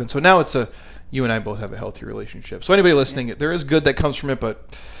world you live in. So now you and I both have a healthy relationship. So anybody listening, there is good that comes from it, but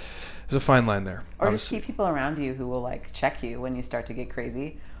there's a fine line there. Or obviously. Just keep people around you who will like check you when you start to get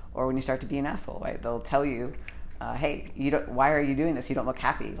crazy or when you start to be an asshole, right? They'll tell you, hey, why are you doing this? You don't look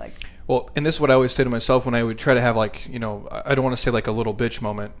happy. Well, and this is what I always say to myself when I would try to have I don't want to say like a little bitch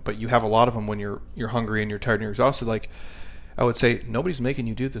moment, but you have a lot of them when you're hungry and you're tired and you're exhausted. Like I would say, nobody's making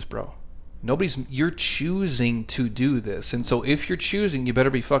you do this, bro. You're choosing to do this. And so if you're choosing, you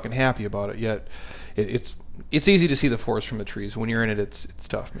better be fucking happy about it. Yet it's easy to see the forest from the trees. When you're in it, it's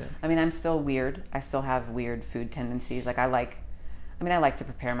tough, man. I mean, I'm still weird. I still have weird food tendencies. Like I like to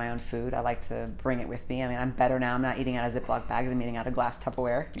prepare my own food. I like to bring it with me. I mean, I'm better now. I'm not eating out of Ziploc bags. I'm eating out of glass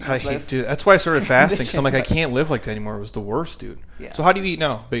Tupperware. I hate, dude. That's why I started fasting. Because I'm like, I can't live like that anymore. It was the worst, dude. Yeah. So how do you eat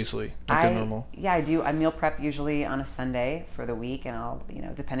now, basically? Normal? Yeah, I do. I meal prep usually on a Sunday for the week. And I'll,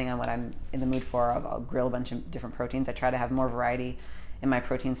 depending on what I'm in the mood for, I'll grill a bunch of different proteins. I try to have more variety in my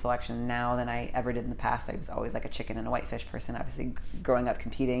protein selection now than I ever did in the past. I was always like a chicken and a whitefish person. Obviously, growing up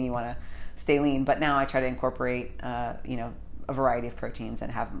competing, you want to stay lean. But now I try to incorporate, a variety of proteins and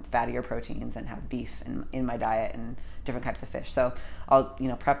have fattier proteins and have beef in my diet and different types of fish. So I'll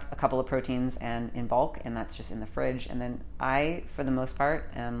prep a couple of proteins and in bulk, and that's just in the fridge. And then I, for the most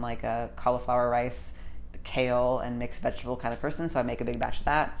part, am like a cauliflower rice, kale, and mixed vegetable kind of person. So I make a big batch of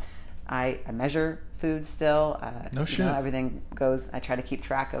that. I measure food still. No shit. Everything goes. I try to keep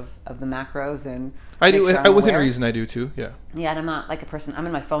track of the macros, and I do within reason. I do too. Yeah. Yeah, and I'm not like a person. I'm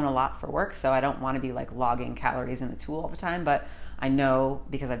in my phone a lot for work, so I don't want to be like logging calories in the tool all the time. But I know,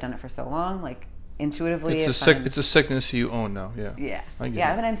 because I've done it for so long, like intuitively, it's a sickness you own now. Yeah. Yeah.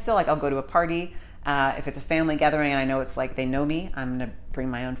 Yeah. And I'm still like, I'll go to a party. If it's a family gathering and I know it's like they know me, I'm going to bring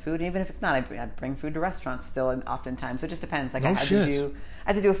my own food. And even if it's not, I bring food to restaurants still, and oftentimes. So it just depends. Like I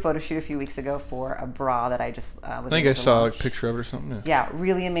had to do a photo shoot a few weeks ago for a bra that I just was I think I saw a picture of it or something. Yeah,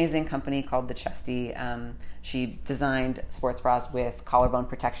 really amazing company called The Chesty. She designed sports bras with collarbone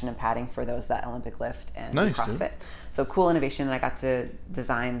protection and padding for those that Olympic lift and CrossFit. Dude. So cool innovation, and I got to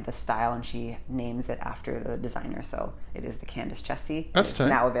design the style, and she names it after the designer. So it is the Candace Chesty. That's tight.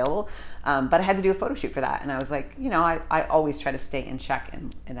 Now available. But I had to do a photo shoot for that, and I was like, I always try to stay in check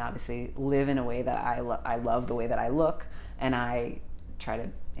and obviously live in a way that I love the way that I look, and I try to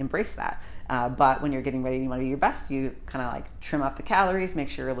embrace that. But when you're getting ready and you want to be your best, you kind of like trim up the calories,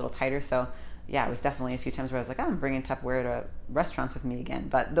 make sure you're a little tighter. So yeah, it was definitely a few times where I was like, I'm bringing Tupperware to restaurants with me again.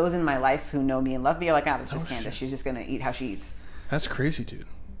 But those in my life who know me and love me are like, it's just Candace. Shit. She's just going to eat how she eats. That's crazy, dude.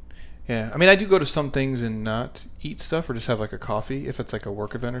 Yeah. I mean, I do go to some things and not eat stuff or just have like a coffee if it's like a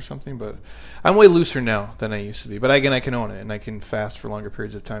work event or something. But I'm way looser now than I used to be. But again, I can own it, and I can fast for longer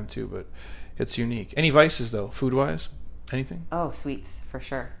periods of time too. But it's unique. Any vices, though, food-wise? Anything? Oh, sweets for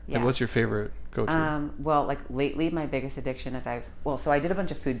sure. Yeah. Like, what's your favorite go-to? Well, like lately, my biggest addiction is so I did a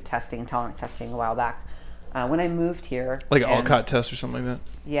bunch of food testing and tolerance testing a while back. When I moved here, Like an Alcott test or something like that?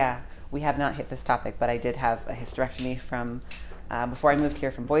 Yeah, we have not hit this topic, but I did have a hysterectomy from before I moved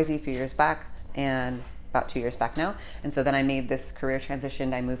here from Boise a few years back, and about 2 years back now. And so then I made this career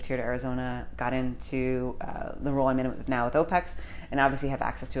transition. I moved here to Arizona, got into the role I'm in now with OPEX, and obviously have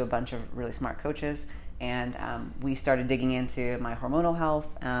access to a bunch of really smart coaches. And we started digging into my hormonal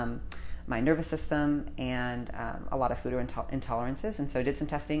health, my nervous system, and a lot of food intolerances. And so I did some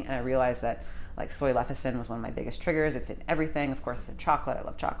testing, and I realized that like soy lecithin was one of my biggest triggers. It's in everything. Of course, it's in chocolate. I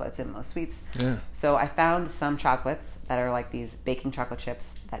love chocolate. It's in most sweets. Yeah. So I found some chocolates that are like these baking chocolate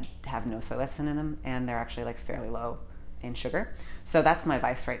chips that have no soy lecithin in them, and they're actually like fairly low in sugar. So that's my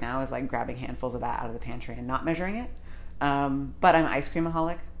vice right now, is like grabbing handfuls of that out of the pantry and not measuring it. But I'm an ice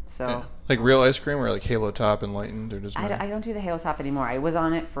creamaholic. So Yeah. Like real ice cream or like Halo Top, Enlightened, or does I don't do the Halo Top anymore. I was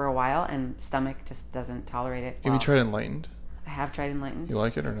on it for a while, and stomach just doesn't tolerate it. Have you tried Enlightened? I have tried Enlightened. You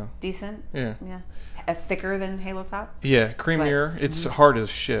like it or no? Decent. Yeah. Yeah. Thicker than Halo Top. Yeah, creamier. It's hard as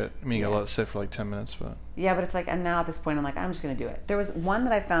shit. I mean, you gotta let it sit for like 10 minutes, but... Yeah, but it's like, and now at this point, I'm like, I'm just going to do it. There was one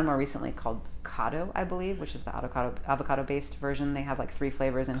that I found more recently called Cado, I believe, which is the avocado-based version. They have like 3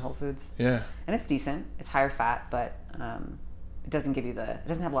 flavors in Whole Foods. Yeah. And it's decent. It's higher fat, but it doesn't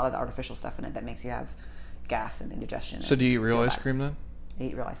have a lot of the artificial stuff in it that makes you have gas and indigestion. So do you eat real ice cream then? I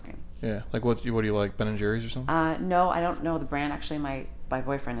eat real ice cream. Yeah. Like what do you like, Ben & Jerry's or something? No, I don't know the brand. Actually, my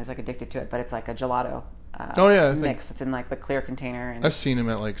boyfriend is like addicted to it, but it's like a gelato mix that's in like the clear container. And I've seen them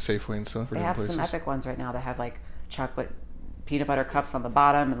at like Safeway and stuff. They have some epic ones right now that have like chocolate peanut butter cups on the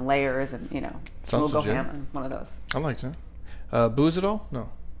bottom and layers, and we'll go ham on one of those. I like that. Booze at all? No.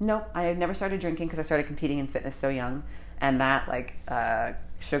 Nope. I had never started drinking because I started competing in fitness so young, and that like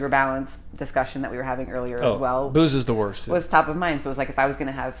sugar balance discussion that we were having earlier as well. Booze is the worst. Was top of mind. So it was like if I was going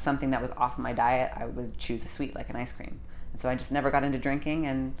to have something that was off my diet, I would choose a sweet like an ice cream. And so I just never got into drinking,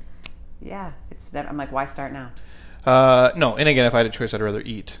 and yeah, I'm like, why start now? No, and again, if I had a choice, I'd rather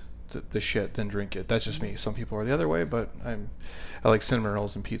eat the shit than drink it. That's just me. Some people are the other way, but I like cinnamon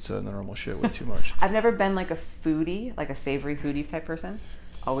rolls and pizza and the normal shit way too much. I've never been like a foodie, like a savory foodie type person.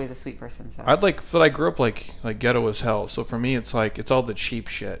 Always a sweet person. So but I grew up like ghetto as hell. So for me, it's like it's all the cheap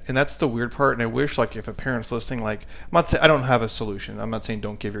shit, and that's the weird part. And I wish like if a parent's listening, like I'm not saying I don't have a solution. I'm not saying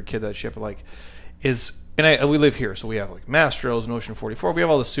don't give your kid that shit, but like we live here, so we have like Mastro's and Ocean 44. We have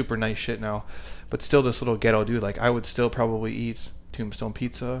all this super nice shit now, but still this little ghetto dude. Like I would still probably eat Tombstone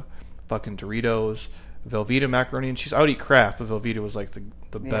pizza, fucking Doritos, Velveeta macaroni and cheese. I would eat Kraft, but Velveeta was like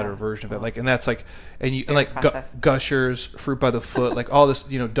the better version of it. Like, and that's like, and like Gushers, Fruit by the Foot, like all this,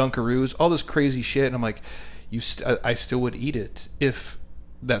 Dunkaroos, all this crazy shit. And I'm like, I still would eat it if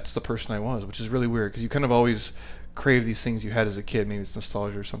that's the person I was, which is really weird because you kind of always crave these things you had as a kid. Maybe it's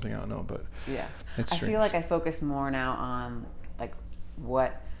nostalgia or something, I don't know, but yeah, it's strange. I feel like I focus more now on like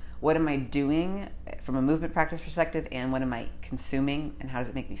what am I doing from a movement practice perspective, and what am I consuming, and how does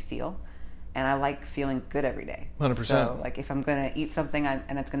it make me feel? And I like feeling good every day. 100%. So, like, if I'm going to eat something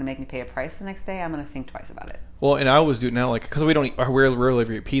and it's going to make me pay a price the next day, I'm going to think twice about it. Well, and I always do it now, like, because we rarely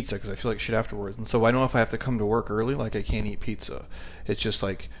ever eat pizza because I feel like shit afterwards. And so I know if I have to come to work early, like, I can't eat pizza. It's just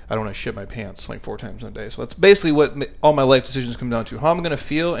like I don't want to shit my pants like 4 times in a day. So that's basically what all my life decisions come down to: how I'm going to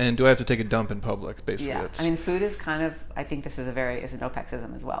feel, and do I have to take a dump in public? Basically, yeah. I mean, food is kind of. I think this is an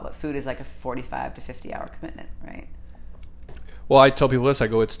OPEXism as well, but food is like a 45 to 50 hour commitment, right? Well, I tell people this. I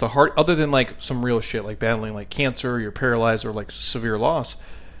go, it's the hard. Other than like some real shit, like battling like cancer, you're paralyzed, or like severe loss.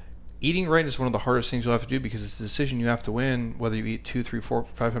 Eating right is one of the hardest things you'll have to do because it's a decision you have to win, whether you eat 2, 3, 4,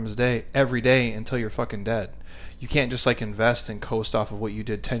 5 times a day, every day until you're fucking dead. You can't just like invest and coast off of what you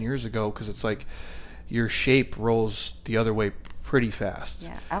did 10 years ago because it's like your shape rolls the other way pretty fast.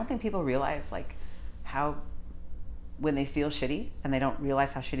 Yeah, I don't think people realize like how when they feel shitty and they don't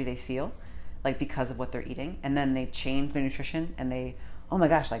realize how shitty they feel, like because of what they're eating, and then they change their nutrition and they, oh my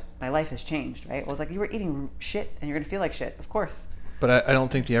gosh, like my life has changed, right? Well, it's like you were eating shit and you're gonna feel like shit, of course. But I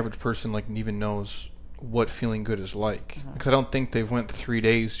don't think the average person like even knows what feeling good is like, because I don't think they've went 3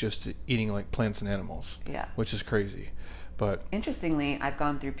 days just eating like plants and animals. Yeah, which is crazy. But interestingly, I've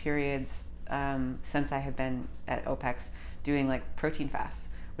gone through periods since I had been at OPEX doing like protein fasts,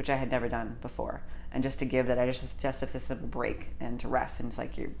 which I had never done before. and just to give the digestive system a break and to rest. And it's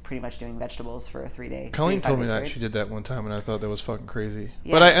like you're pretty much doing vegetables for a 3-day. Colleen told me that she did that one time, and I thought that was fucking crazy.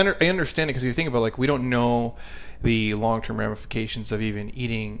 Yeah. But I understand it because you think about, like, we don't know the long-term ramifications of even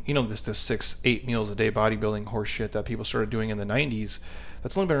eating, this 6-8 meals a day bodybuilding horse shit that people started doing in the 90s.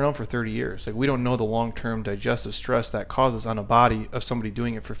 That's only been around for 30 years. Like, we don't know the long-term digestive stress that causes on a body of somebody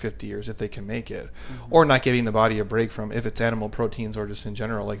doing it for 50 years if they can make it. Mm-hmm. Or not giving the body a break from, if it's animal proteins or just in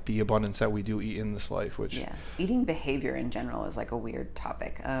general, like the abundance that we do eat in this life. Which yeah, eating behavior in general is like a weird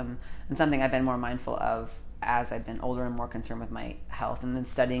topic, and something I've been more mindful of as I've been older and more concerned with my health, and then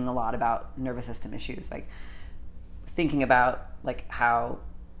studying a lot about nervous system issues, like thinking about like how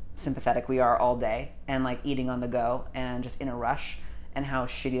sympathetic we are all day and like eating on the go and just in a rush, and how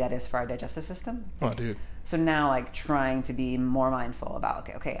shitty that is for our digestive system. Oh, dude. So now, like, trying to be more mindful about,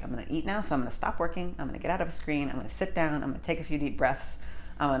 okay, I'm going to eat now, so I'm going to stop working, I'm going to get out of a screen, I'm going to sit down, I'm going to take a few deep breaths,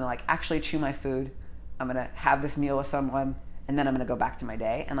 I'm going to, like, actually chew my food, I'm going to have this meal with someone, and then I'm going to go back to my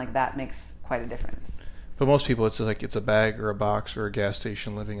day, and, like, that makes quite a difference. But most people, it's like it's a bag or a box or a gas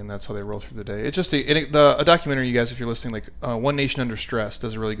station living, and that's how they roll through the day. It's just a documentary, you guys, if you're listening, like One Nation Under Stress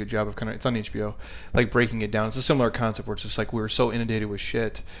does a really good job of it's on HBO, like breaking it down. It's a similar concept where it's just like we were so inundated with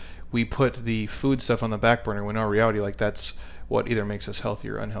shit, we put the food stuff on the back burner when in our reality, like that's what either makes us healthy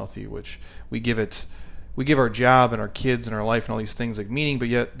or unhealthy, which we give our job and our kids and our life and all these things like meaning, but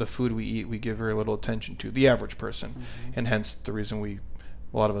yet the food we eat, we give very little attention to, the average person. Mm-hmm. And hence the reason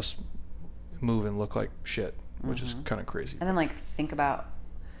a lot of us move and look like shit, which mm-hmm. is kind of crazy. And then like think about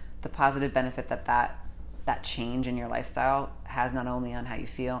the positive benefit that change in your lifestyle has, not only on how you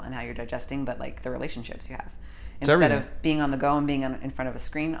feel and how you're digesting, but like the relationships you have. Instead of being on the go and being in front of a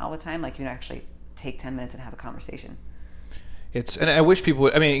screen all the time, like you can actually take 10 minutes and have a conversation. And I wish people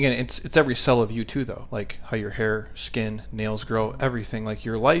would, again, it's every cell of you too, though. Like how your hair, skin, nails grow, everything. Like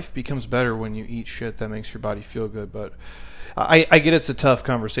your life becomes better when you eat shit that makes your body feel good. But I get it's a tough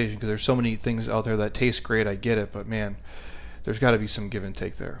conversation because there's so many things out there that taste great. I get it, but man, there's got to be some give and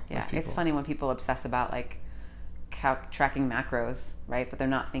take there. Yeah, it's funny when people obsess about like tracking macros, right? But they're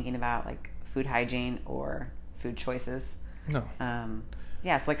not thinking about like food hygiene or food choices. No.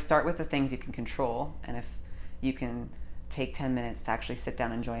 So like start with the things you can control, and if you can take 10 minutes to actually sit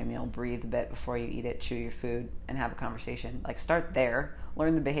down, enjoy a meal, breathe a bit before you eat it, chew your food, and have a conversation. Like start there,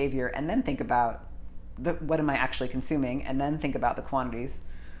 learn the behavior, and then think about what am I actually consuming, and then think about the quantities.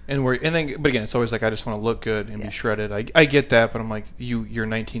 But again, it's always like I just want to look good and be shredded. I get that, but I'm like you're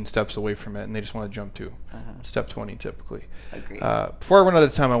 19 steps away from it, and they just want to jump to step 20 typically. Agreed. Before I run out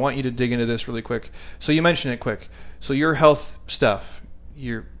of time, I want you to dig into this really quick. So you mentioned it quick. So your health stuff,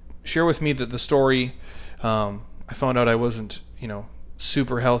 share with me the story. I found out I wasn't,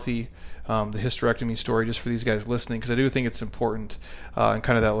 super healthy. The hysterectomy story, just for these guys listening, because I do think it's important, and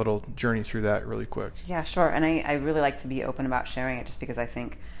kind of that little journey through that really quick. Yeah, sure. And I really like to be open about sharing it, just because I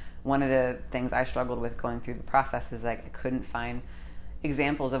think one of the things I struggled with going through the process is like I couldn't find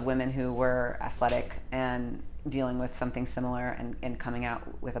examples of women who were athletic and dealing with something similar and coming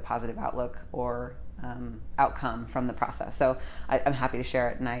out with a positive outlook or outcome from the process. So I'm happy to share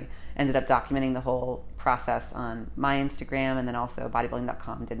it, and I ended up documenting the whole process on my Instagram, and then also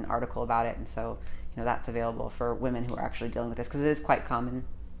bodybuilding.com did an article about it, and so that's available for women who are actually dealing with this, because it is quite common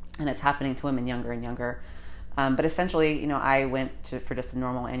and it's happening to women younger and younger. But essentially, I went for just a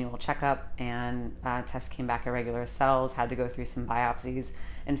normal annual checkup, and tests came back irregular cells, had to go through some biopsies,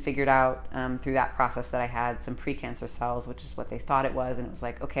 and figured out through that process that I had some precancer cells, which is what they thought it was. And it was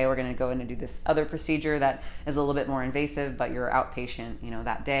like, okay, we're going to go in and do this other procedure that is a little bit more invasive, but you're outpatient,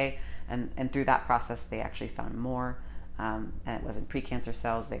 that day. And through that process, they actually found more. And it wasn't precancer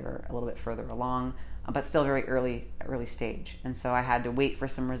cells. They were a little bit further along, but still very early stage. And so I had to wait for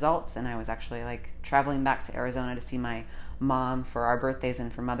some results, and I was actually like traveling back to Arizona to see my mom for our birthdays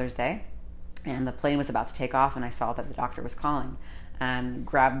and for Mother's Day. And the plane was about to take off, and I saw that the doctor was calling, and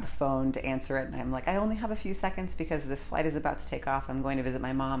grabbed the phone to answer it. And I'm like, I only have a few seconds because this flight is about to take off. I'm going to visit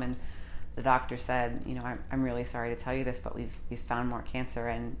my mom. And the doctor said, I'm really sorry to tell you this, but we've found more cancer,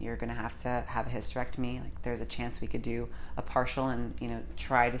 and you're going to have a hysterectomy. Like there's a chance we could do a partial and,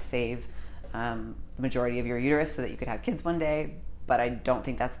 try to save the majority of your uterus so that you could have kids one day. But I don't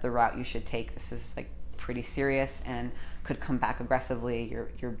think that's the route you should take. This is like pretty serious and could come back aggressively.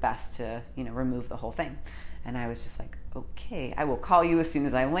 You're best to, remove the whole thing. And I was just like, okay, I will call you as soon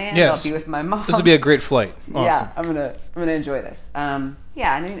as I land. Yes. I'll be with my mom. This will be a great flight. Awesome. Yeah, I'm gonna enjoy this. And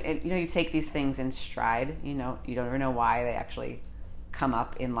you take these things in stride. You don't ever know why they actually come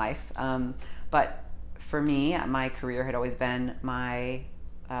up in life. But for me, my career had always been my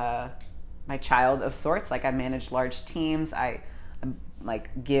child of sorts. Like I managed large teams. I'm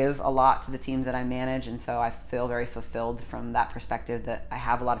like give a lot to the teams that I manage, and so I feel very fulfilled from that perspective that I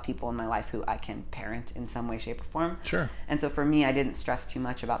have a lot of people in my life who I can parent in some way, shape, or form. Sure. And so for me, I didn't stress too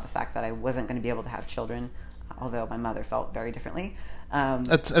much about the fact that I wasn't going to be able to have children, although my mother felt very differently.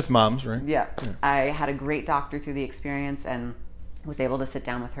 That's moms, right? Yeah. I had a great doctor through the experience and was able to sit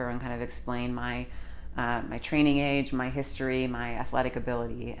down with her and kind of explain my training age, my history, my athletic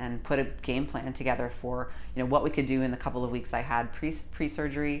ability, and put a game plan together for what we could do in the couple of weeks I had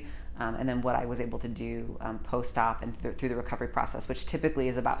pre-surgery, and then what I was able to do post-op and through the recovery process, which typically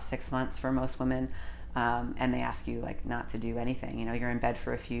is about 6 months for most women. And they ask you like not to do anything. You're in bed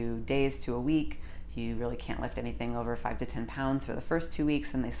for a few days to a week. You really can't lift anything over 5 to 10 pounds for the first 2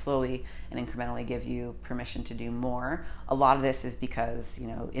 weeks, and they slowly and incrementally give you permission to do more. A lot of this is because,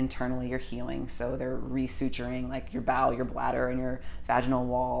 internally you're healing, so they're resuturing like your bowel, your bladder, and your vaginal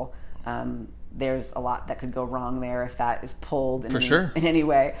wall. There's a lot that could go wrong there if that is pulled in any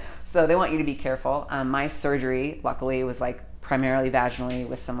way. So they want you to be careful. My surgery, luckily, was like primarily vaginally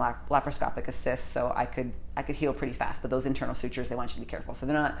with some laparoscopic assist, so I could heal pretty fast. But those internal sutures, they want you to be careful. So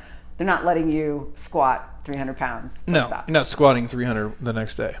they're not letting you squat 300 pounds. No, you're not squatting 300 the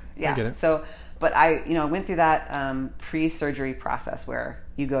next day. Yeah. I get it. So, but I went through that pre-surgery process where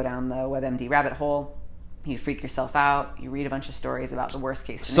you go down the WebMD rabbit hole, you freak yourself out, you read a bunch of stories about the worst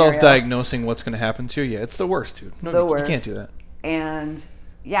case scenario. Self-diagnosing what's going to happen to you. Yeah, it's the worst, dude. No, you can't do that. And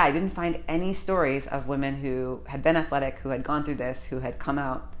yeah, I didn't find any stories of women who had been athletic, who had gone through this, who had come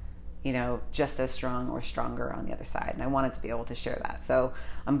out just as strong or stronger on the other side. And I wanted to be able to share that. So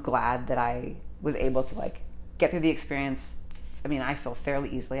I'm glad that I was able to like get through the experience. I mean, I feel fairly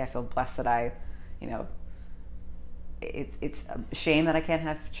easily. I feel blessed that it's a shame that I can't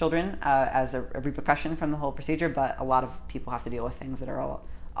have children as a repercussion from the whole procedure, but a lot of people have to deal with things that are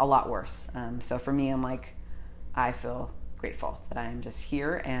a lot worse. So for me, I feel grateful that I'm just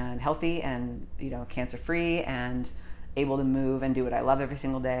here and healthy and, cancer-free and able to move and do what I love every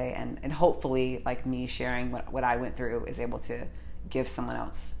single day, and hopefully like me sharing what I went through is able to give someone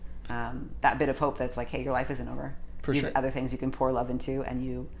else that bit of hope that's like, hey, your life isn't over. For sure. Have other things you can pour love into and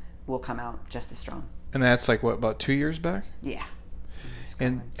you will come out just as strong. And that's like what, about 2 years back? Yeah.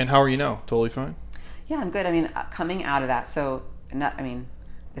 And how are you now? Totally fine? Yeah, I'm good. I mean, coming out of that,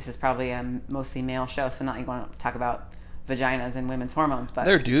 this is probably a mostly male show, so not going to talk about vaginas and women's hormones, but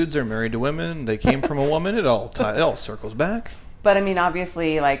they're dudes, they're married to women, they came from a woman, it all circles back. But I mean,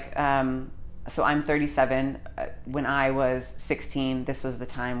 obviously, like, so I'm 37. When I was 16, this was the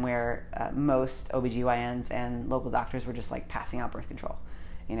time where most OBGYNs and local doctors were just like passing out birth control.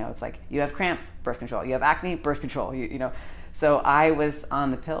 It's like, you have cramps, birth control. You have acne, birth control. So I was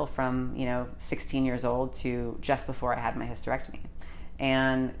on the pill from 16 years old to just before I had my hysterectomy.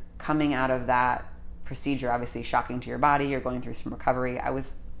 And coming out of that procedure, obviously shocking to your body, you're going through some recovery. I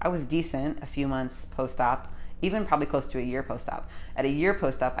was decent a few months post-op, even probably close to a year post-op. At a year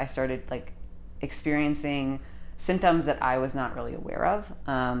post-op, I started like experiencing symptoms that I was not really aware of,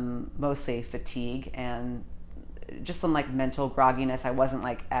 mostly fatigue and just some like mental grogginess. I wasn't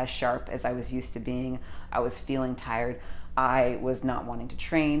like as sharp as I was used to being. I was feeling tired. I was not wanting to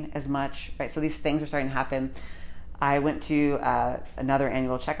train as much, right? So these things were starting to happen. I went to another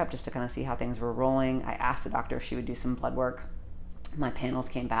annual checkup just to kind of see how things were rolling. I asked the doctor if she would do some blood work. My panels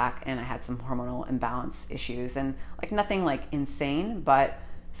came back and I had some hormonal imbalance issues, and like nothing like insane, but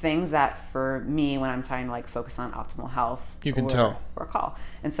things that for me, when I'm trying to like focus on optimal health, you can tell or call.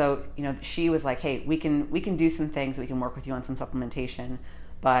 And so, she was like, hey, we can do some things. We can work with you on some supplementation,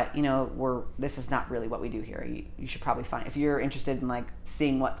 but this is not really what we do here. You should probably find, if you're interested in like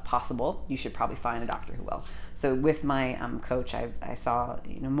seeing what's possible, you should probably find a doctor who will. So with my coach, I saw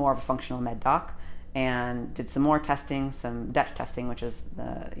more of a functional med doc, and did some more testing, some DECT testing, which is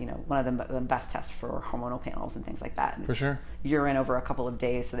one of the best tests for hormonal panels and things like that. And for sure. Urine over a couple of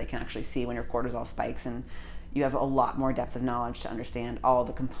days, so they can actually see when your cortisol spikes, and you have a lot more depth of knowledge to understand all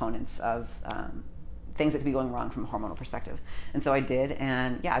the components of things that could be going wrong from a hormonal perspective. And so I did,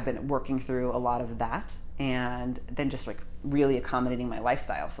 and yeah, I've been working through a lot of that, and then just like really accommodating my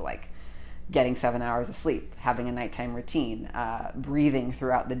lifestyle. So like getting 7 hours of sleep, having a nighttime routine, breathing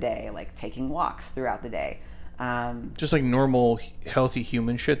throughout the day, like taking walks throughout the day. Just like normal, healthy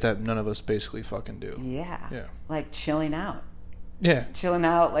human shit that none of us basically fucking do. Yeah. Like chilling out. Yeah. Chilling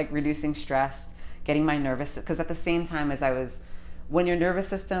out, like reducing stress, getting my nervous, because at the same time as when your nervous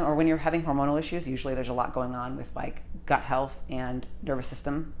system, or when you're having hormonal issues, usually there's a lot going on with like gut health and nervous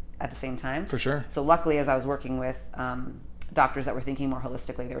system at the same time. For sure. So luckily, as I was working with doctors that were thinking more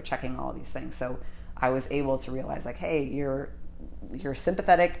holistically, they were checking all of these things. So I was able to realize like, hey, your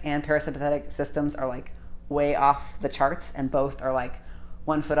sympathetic and parasympathetic systems are like way off the charts, and both are like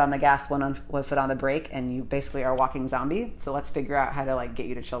one foot on the gas, one foot on the brake, and you basically are a walking zombie. So let's figure out how to like get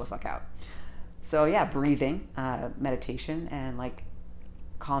you to chill the fuck out. So yeah, breathing, meditation, and like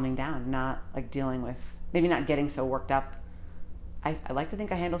calming down, not like dealing with, maybe not getting so worked up. I like to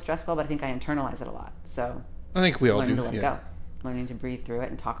think I handle stress well, but I think I internalize it a lot. So I think we all do. To let it go. Learning to breathe through it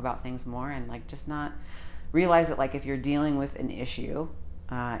and talk about things more, and like just not realize that like if you're dealing with an issue,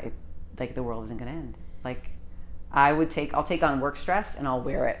 like the world isn't going to end. Like I'll take on work stress and I'll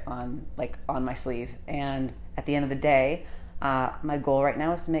wear it on my sleeve. And at the end of the day, my goal right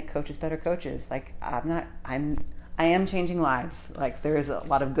now is to make coaches better coaches. Like I am changing lives. Like there is a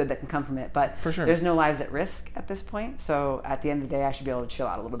lot of good that can come from it, but for sure, there's no lives at risk at this point. So at the end of the day, I should be able to chill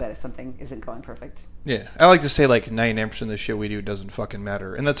out a little bit if something isn't going perfect. Yeah. I like to say like 99% of the shit we do doesn't fucking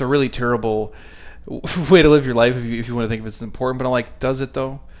matter. And that's a really terrible way to live your life if you want to think of it's important. But I'm like, does it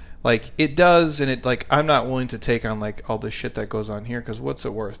though? Like it does, and it like I'm not willing to take on like all the shit that goes on here, because what's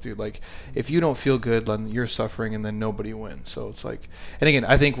it worth, dude? Like if you don't feel good, then you're suffering, and then nobody wins. So it's like, and again,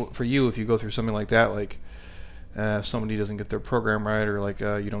 I think for you, if you go through something like that, like if somebody doesn't get their program right, or like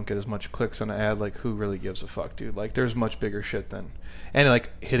you don't get as much clicks on an ad, like who really gives a fuck, dude? Like there's much bigger shit than, and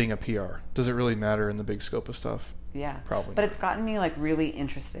like hitting a PR. Does it really matter in the big scope of stuff? Yeah, probably. But it's gotten me like really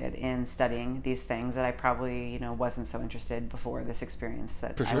interested in studying these things that I probably wasn't so interested before this experience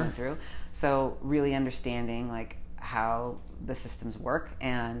that I went through. So really understanding like how the systems work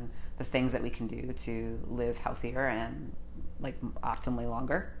and the things that we can do to live healthier and like optimally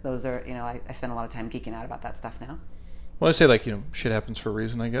longer. Those are I spend a lot of time geeking out about that stuff now. Well, I say like shit happens for a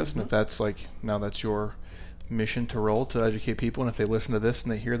reason, I guess, and if that's like now that's your mission to roll to educate people, and if they listen to this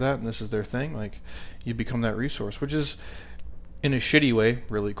and they hear that and this is their thing, like you become that resource, which is in a shitty way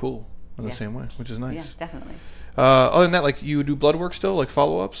really cool in the same way, which is nice. Yeah, definitely. Other than that, like you do blood work still, like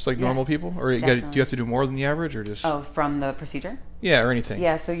follow-ups like normal people, or do you have to do more than the average, or just from the procedure? Yeah, or anything.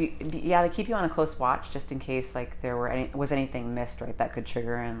 Yeah, so they keep you on a close watch just in case like there was anything missed, right, that could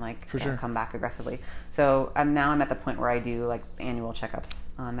trigger and like come back aggressively. So now I'm at the point where I do like annual checkups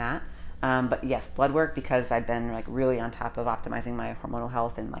on that. But yes, blood work, because I've been like really on top of optimizing my hormonal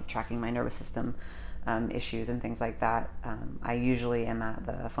health and like tracking my nervous system issues and things like that. I usually am at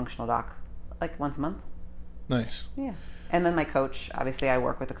the functional doc like once a month. Nice. Yeah. And then my coach, obviously I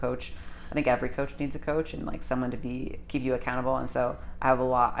work with a coach. I think every coach needs a coach and like someone to keep you accountable. And so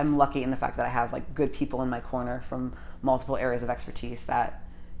I'm lucky in the fact that I have like good people in my corner from multiple areas of expertise that,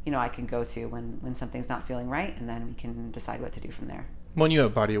 I can go to when something's not feeling right, and then we can decide what to do from there. Well, you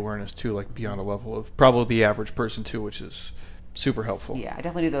have body awareness too, like beyond a level of probably the average person too, which is super helpful. Yeah, I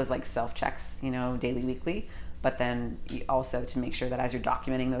definitely do those like self-checks, daily, weekly. But then also to make sure that as you're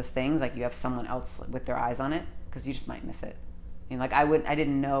documenting those things, like you have someone else with their eyes on it, because you just might miss it. Like I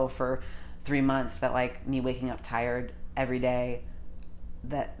didn't know for 3 months that like me waking up tired every day,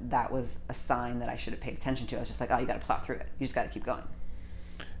 that was a sign that I should have paid attention to. I was just like, oh, you got to plow through it. You just got to keep going.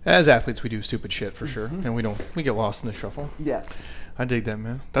 As athletes, we do stupid shit for sure, and we get lost in the shuffle. Yeah. I dig that,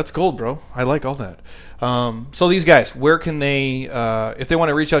 man. That's gold, bro. I like all that. So these guys, where can they, if they want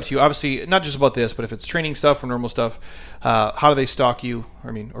to reach out to you, obviously not just about this, but if it's training stuff or normal stuff, how do they stalk you?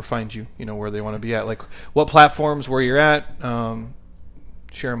 Or find you, where they want to be at? Like what platforms, where you're at,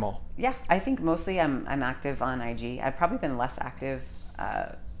 share them all. Yeah, I think mostly I'm active on IG. I've probably been less active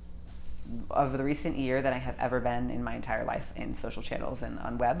of the recent year than I have ever been in my entire life in social channels and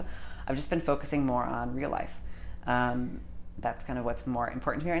on web. I've just been focusing more on real life. That's kind of what's more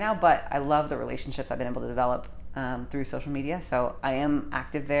important to me right now, but I love the relationships I've been able to develop through social media, so I am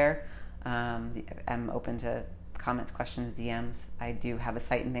active there. I'm open to comments, questions, DMs. I do have a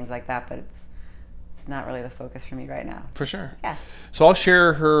site and things like that, but it's not really the focus for me right now. For sure. Yeah. So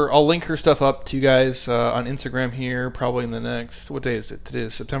I'll link her stuff up to you guys on Instagram here, probably in the next, what day is it? Today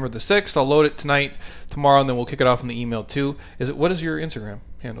is September the 6th. I'll load it tonight, tomorrow, and then we'll kick it off in the email too. What is your Instagram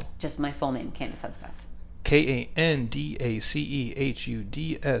handle? Just my full name, Candace Hudspeth.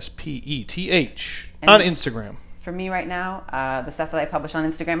 KANDACEHUDSPETH on Instagram. For me right now, the stuff that I publish on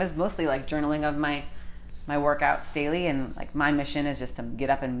Instagram is mostly like journaling of my workouts daily, and like my mission is just to get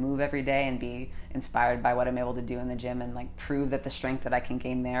up and move every day and be inspired by what I'm able to do in the gym, and like prove that the strength that I can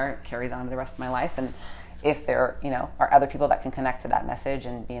gain there carries on to the rest of my life. And if there are other people that can connect to that message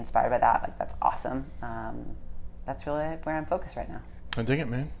and be inspired by that, like that's awesome. That's really where I'm focused right now. I dig it,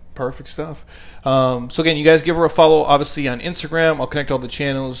 man. Perfect stuff. So again, you guys give her a follow, obviously, on Instagram. I'll connect all the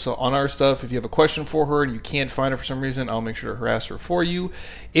channels on our stuff. If you have a question for her and you can't find her for some reason, I'll make sure to harass her for you.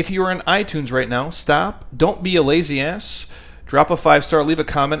 If you're on iTunes right now, stop. Don't be a lazy ass. drop a 5-star, leave a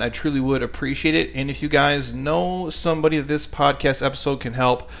comment. I truly would appreciate it. And if you guys know somebody that this podcast episode can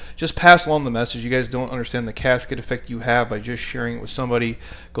help, just pass along the message. You guys don't understand the cascade effect you have by just sharing it with somebody. It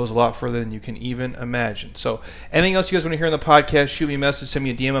goes a lot further than you can even imagine. So anything else you guys want to hear in the podcast, shoot me a message, send me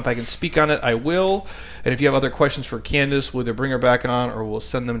a DM. If I can speak on it, I will. And if you have other questions for Candace, we'll either bring her back on or we'll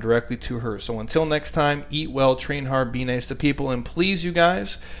send them directly to her. So until next time, eat well, train hard, be nice to people, and please, you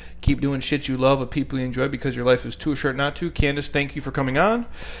guys, keep doing shit you love with people you enjoy because your life is too short not to. Candace, thank you for coming on.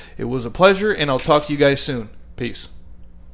 It was a pleasure, and I'll talk to you guys soon. Peace.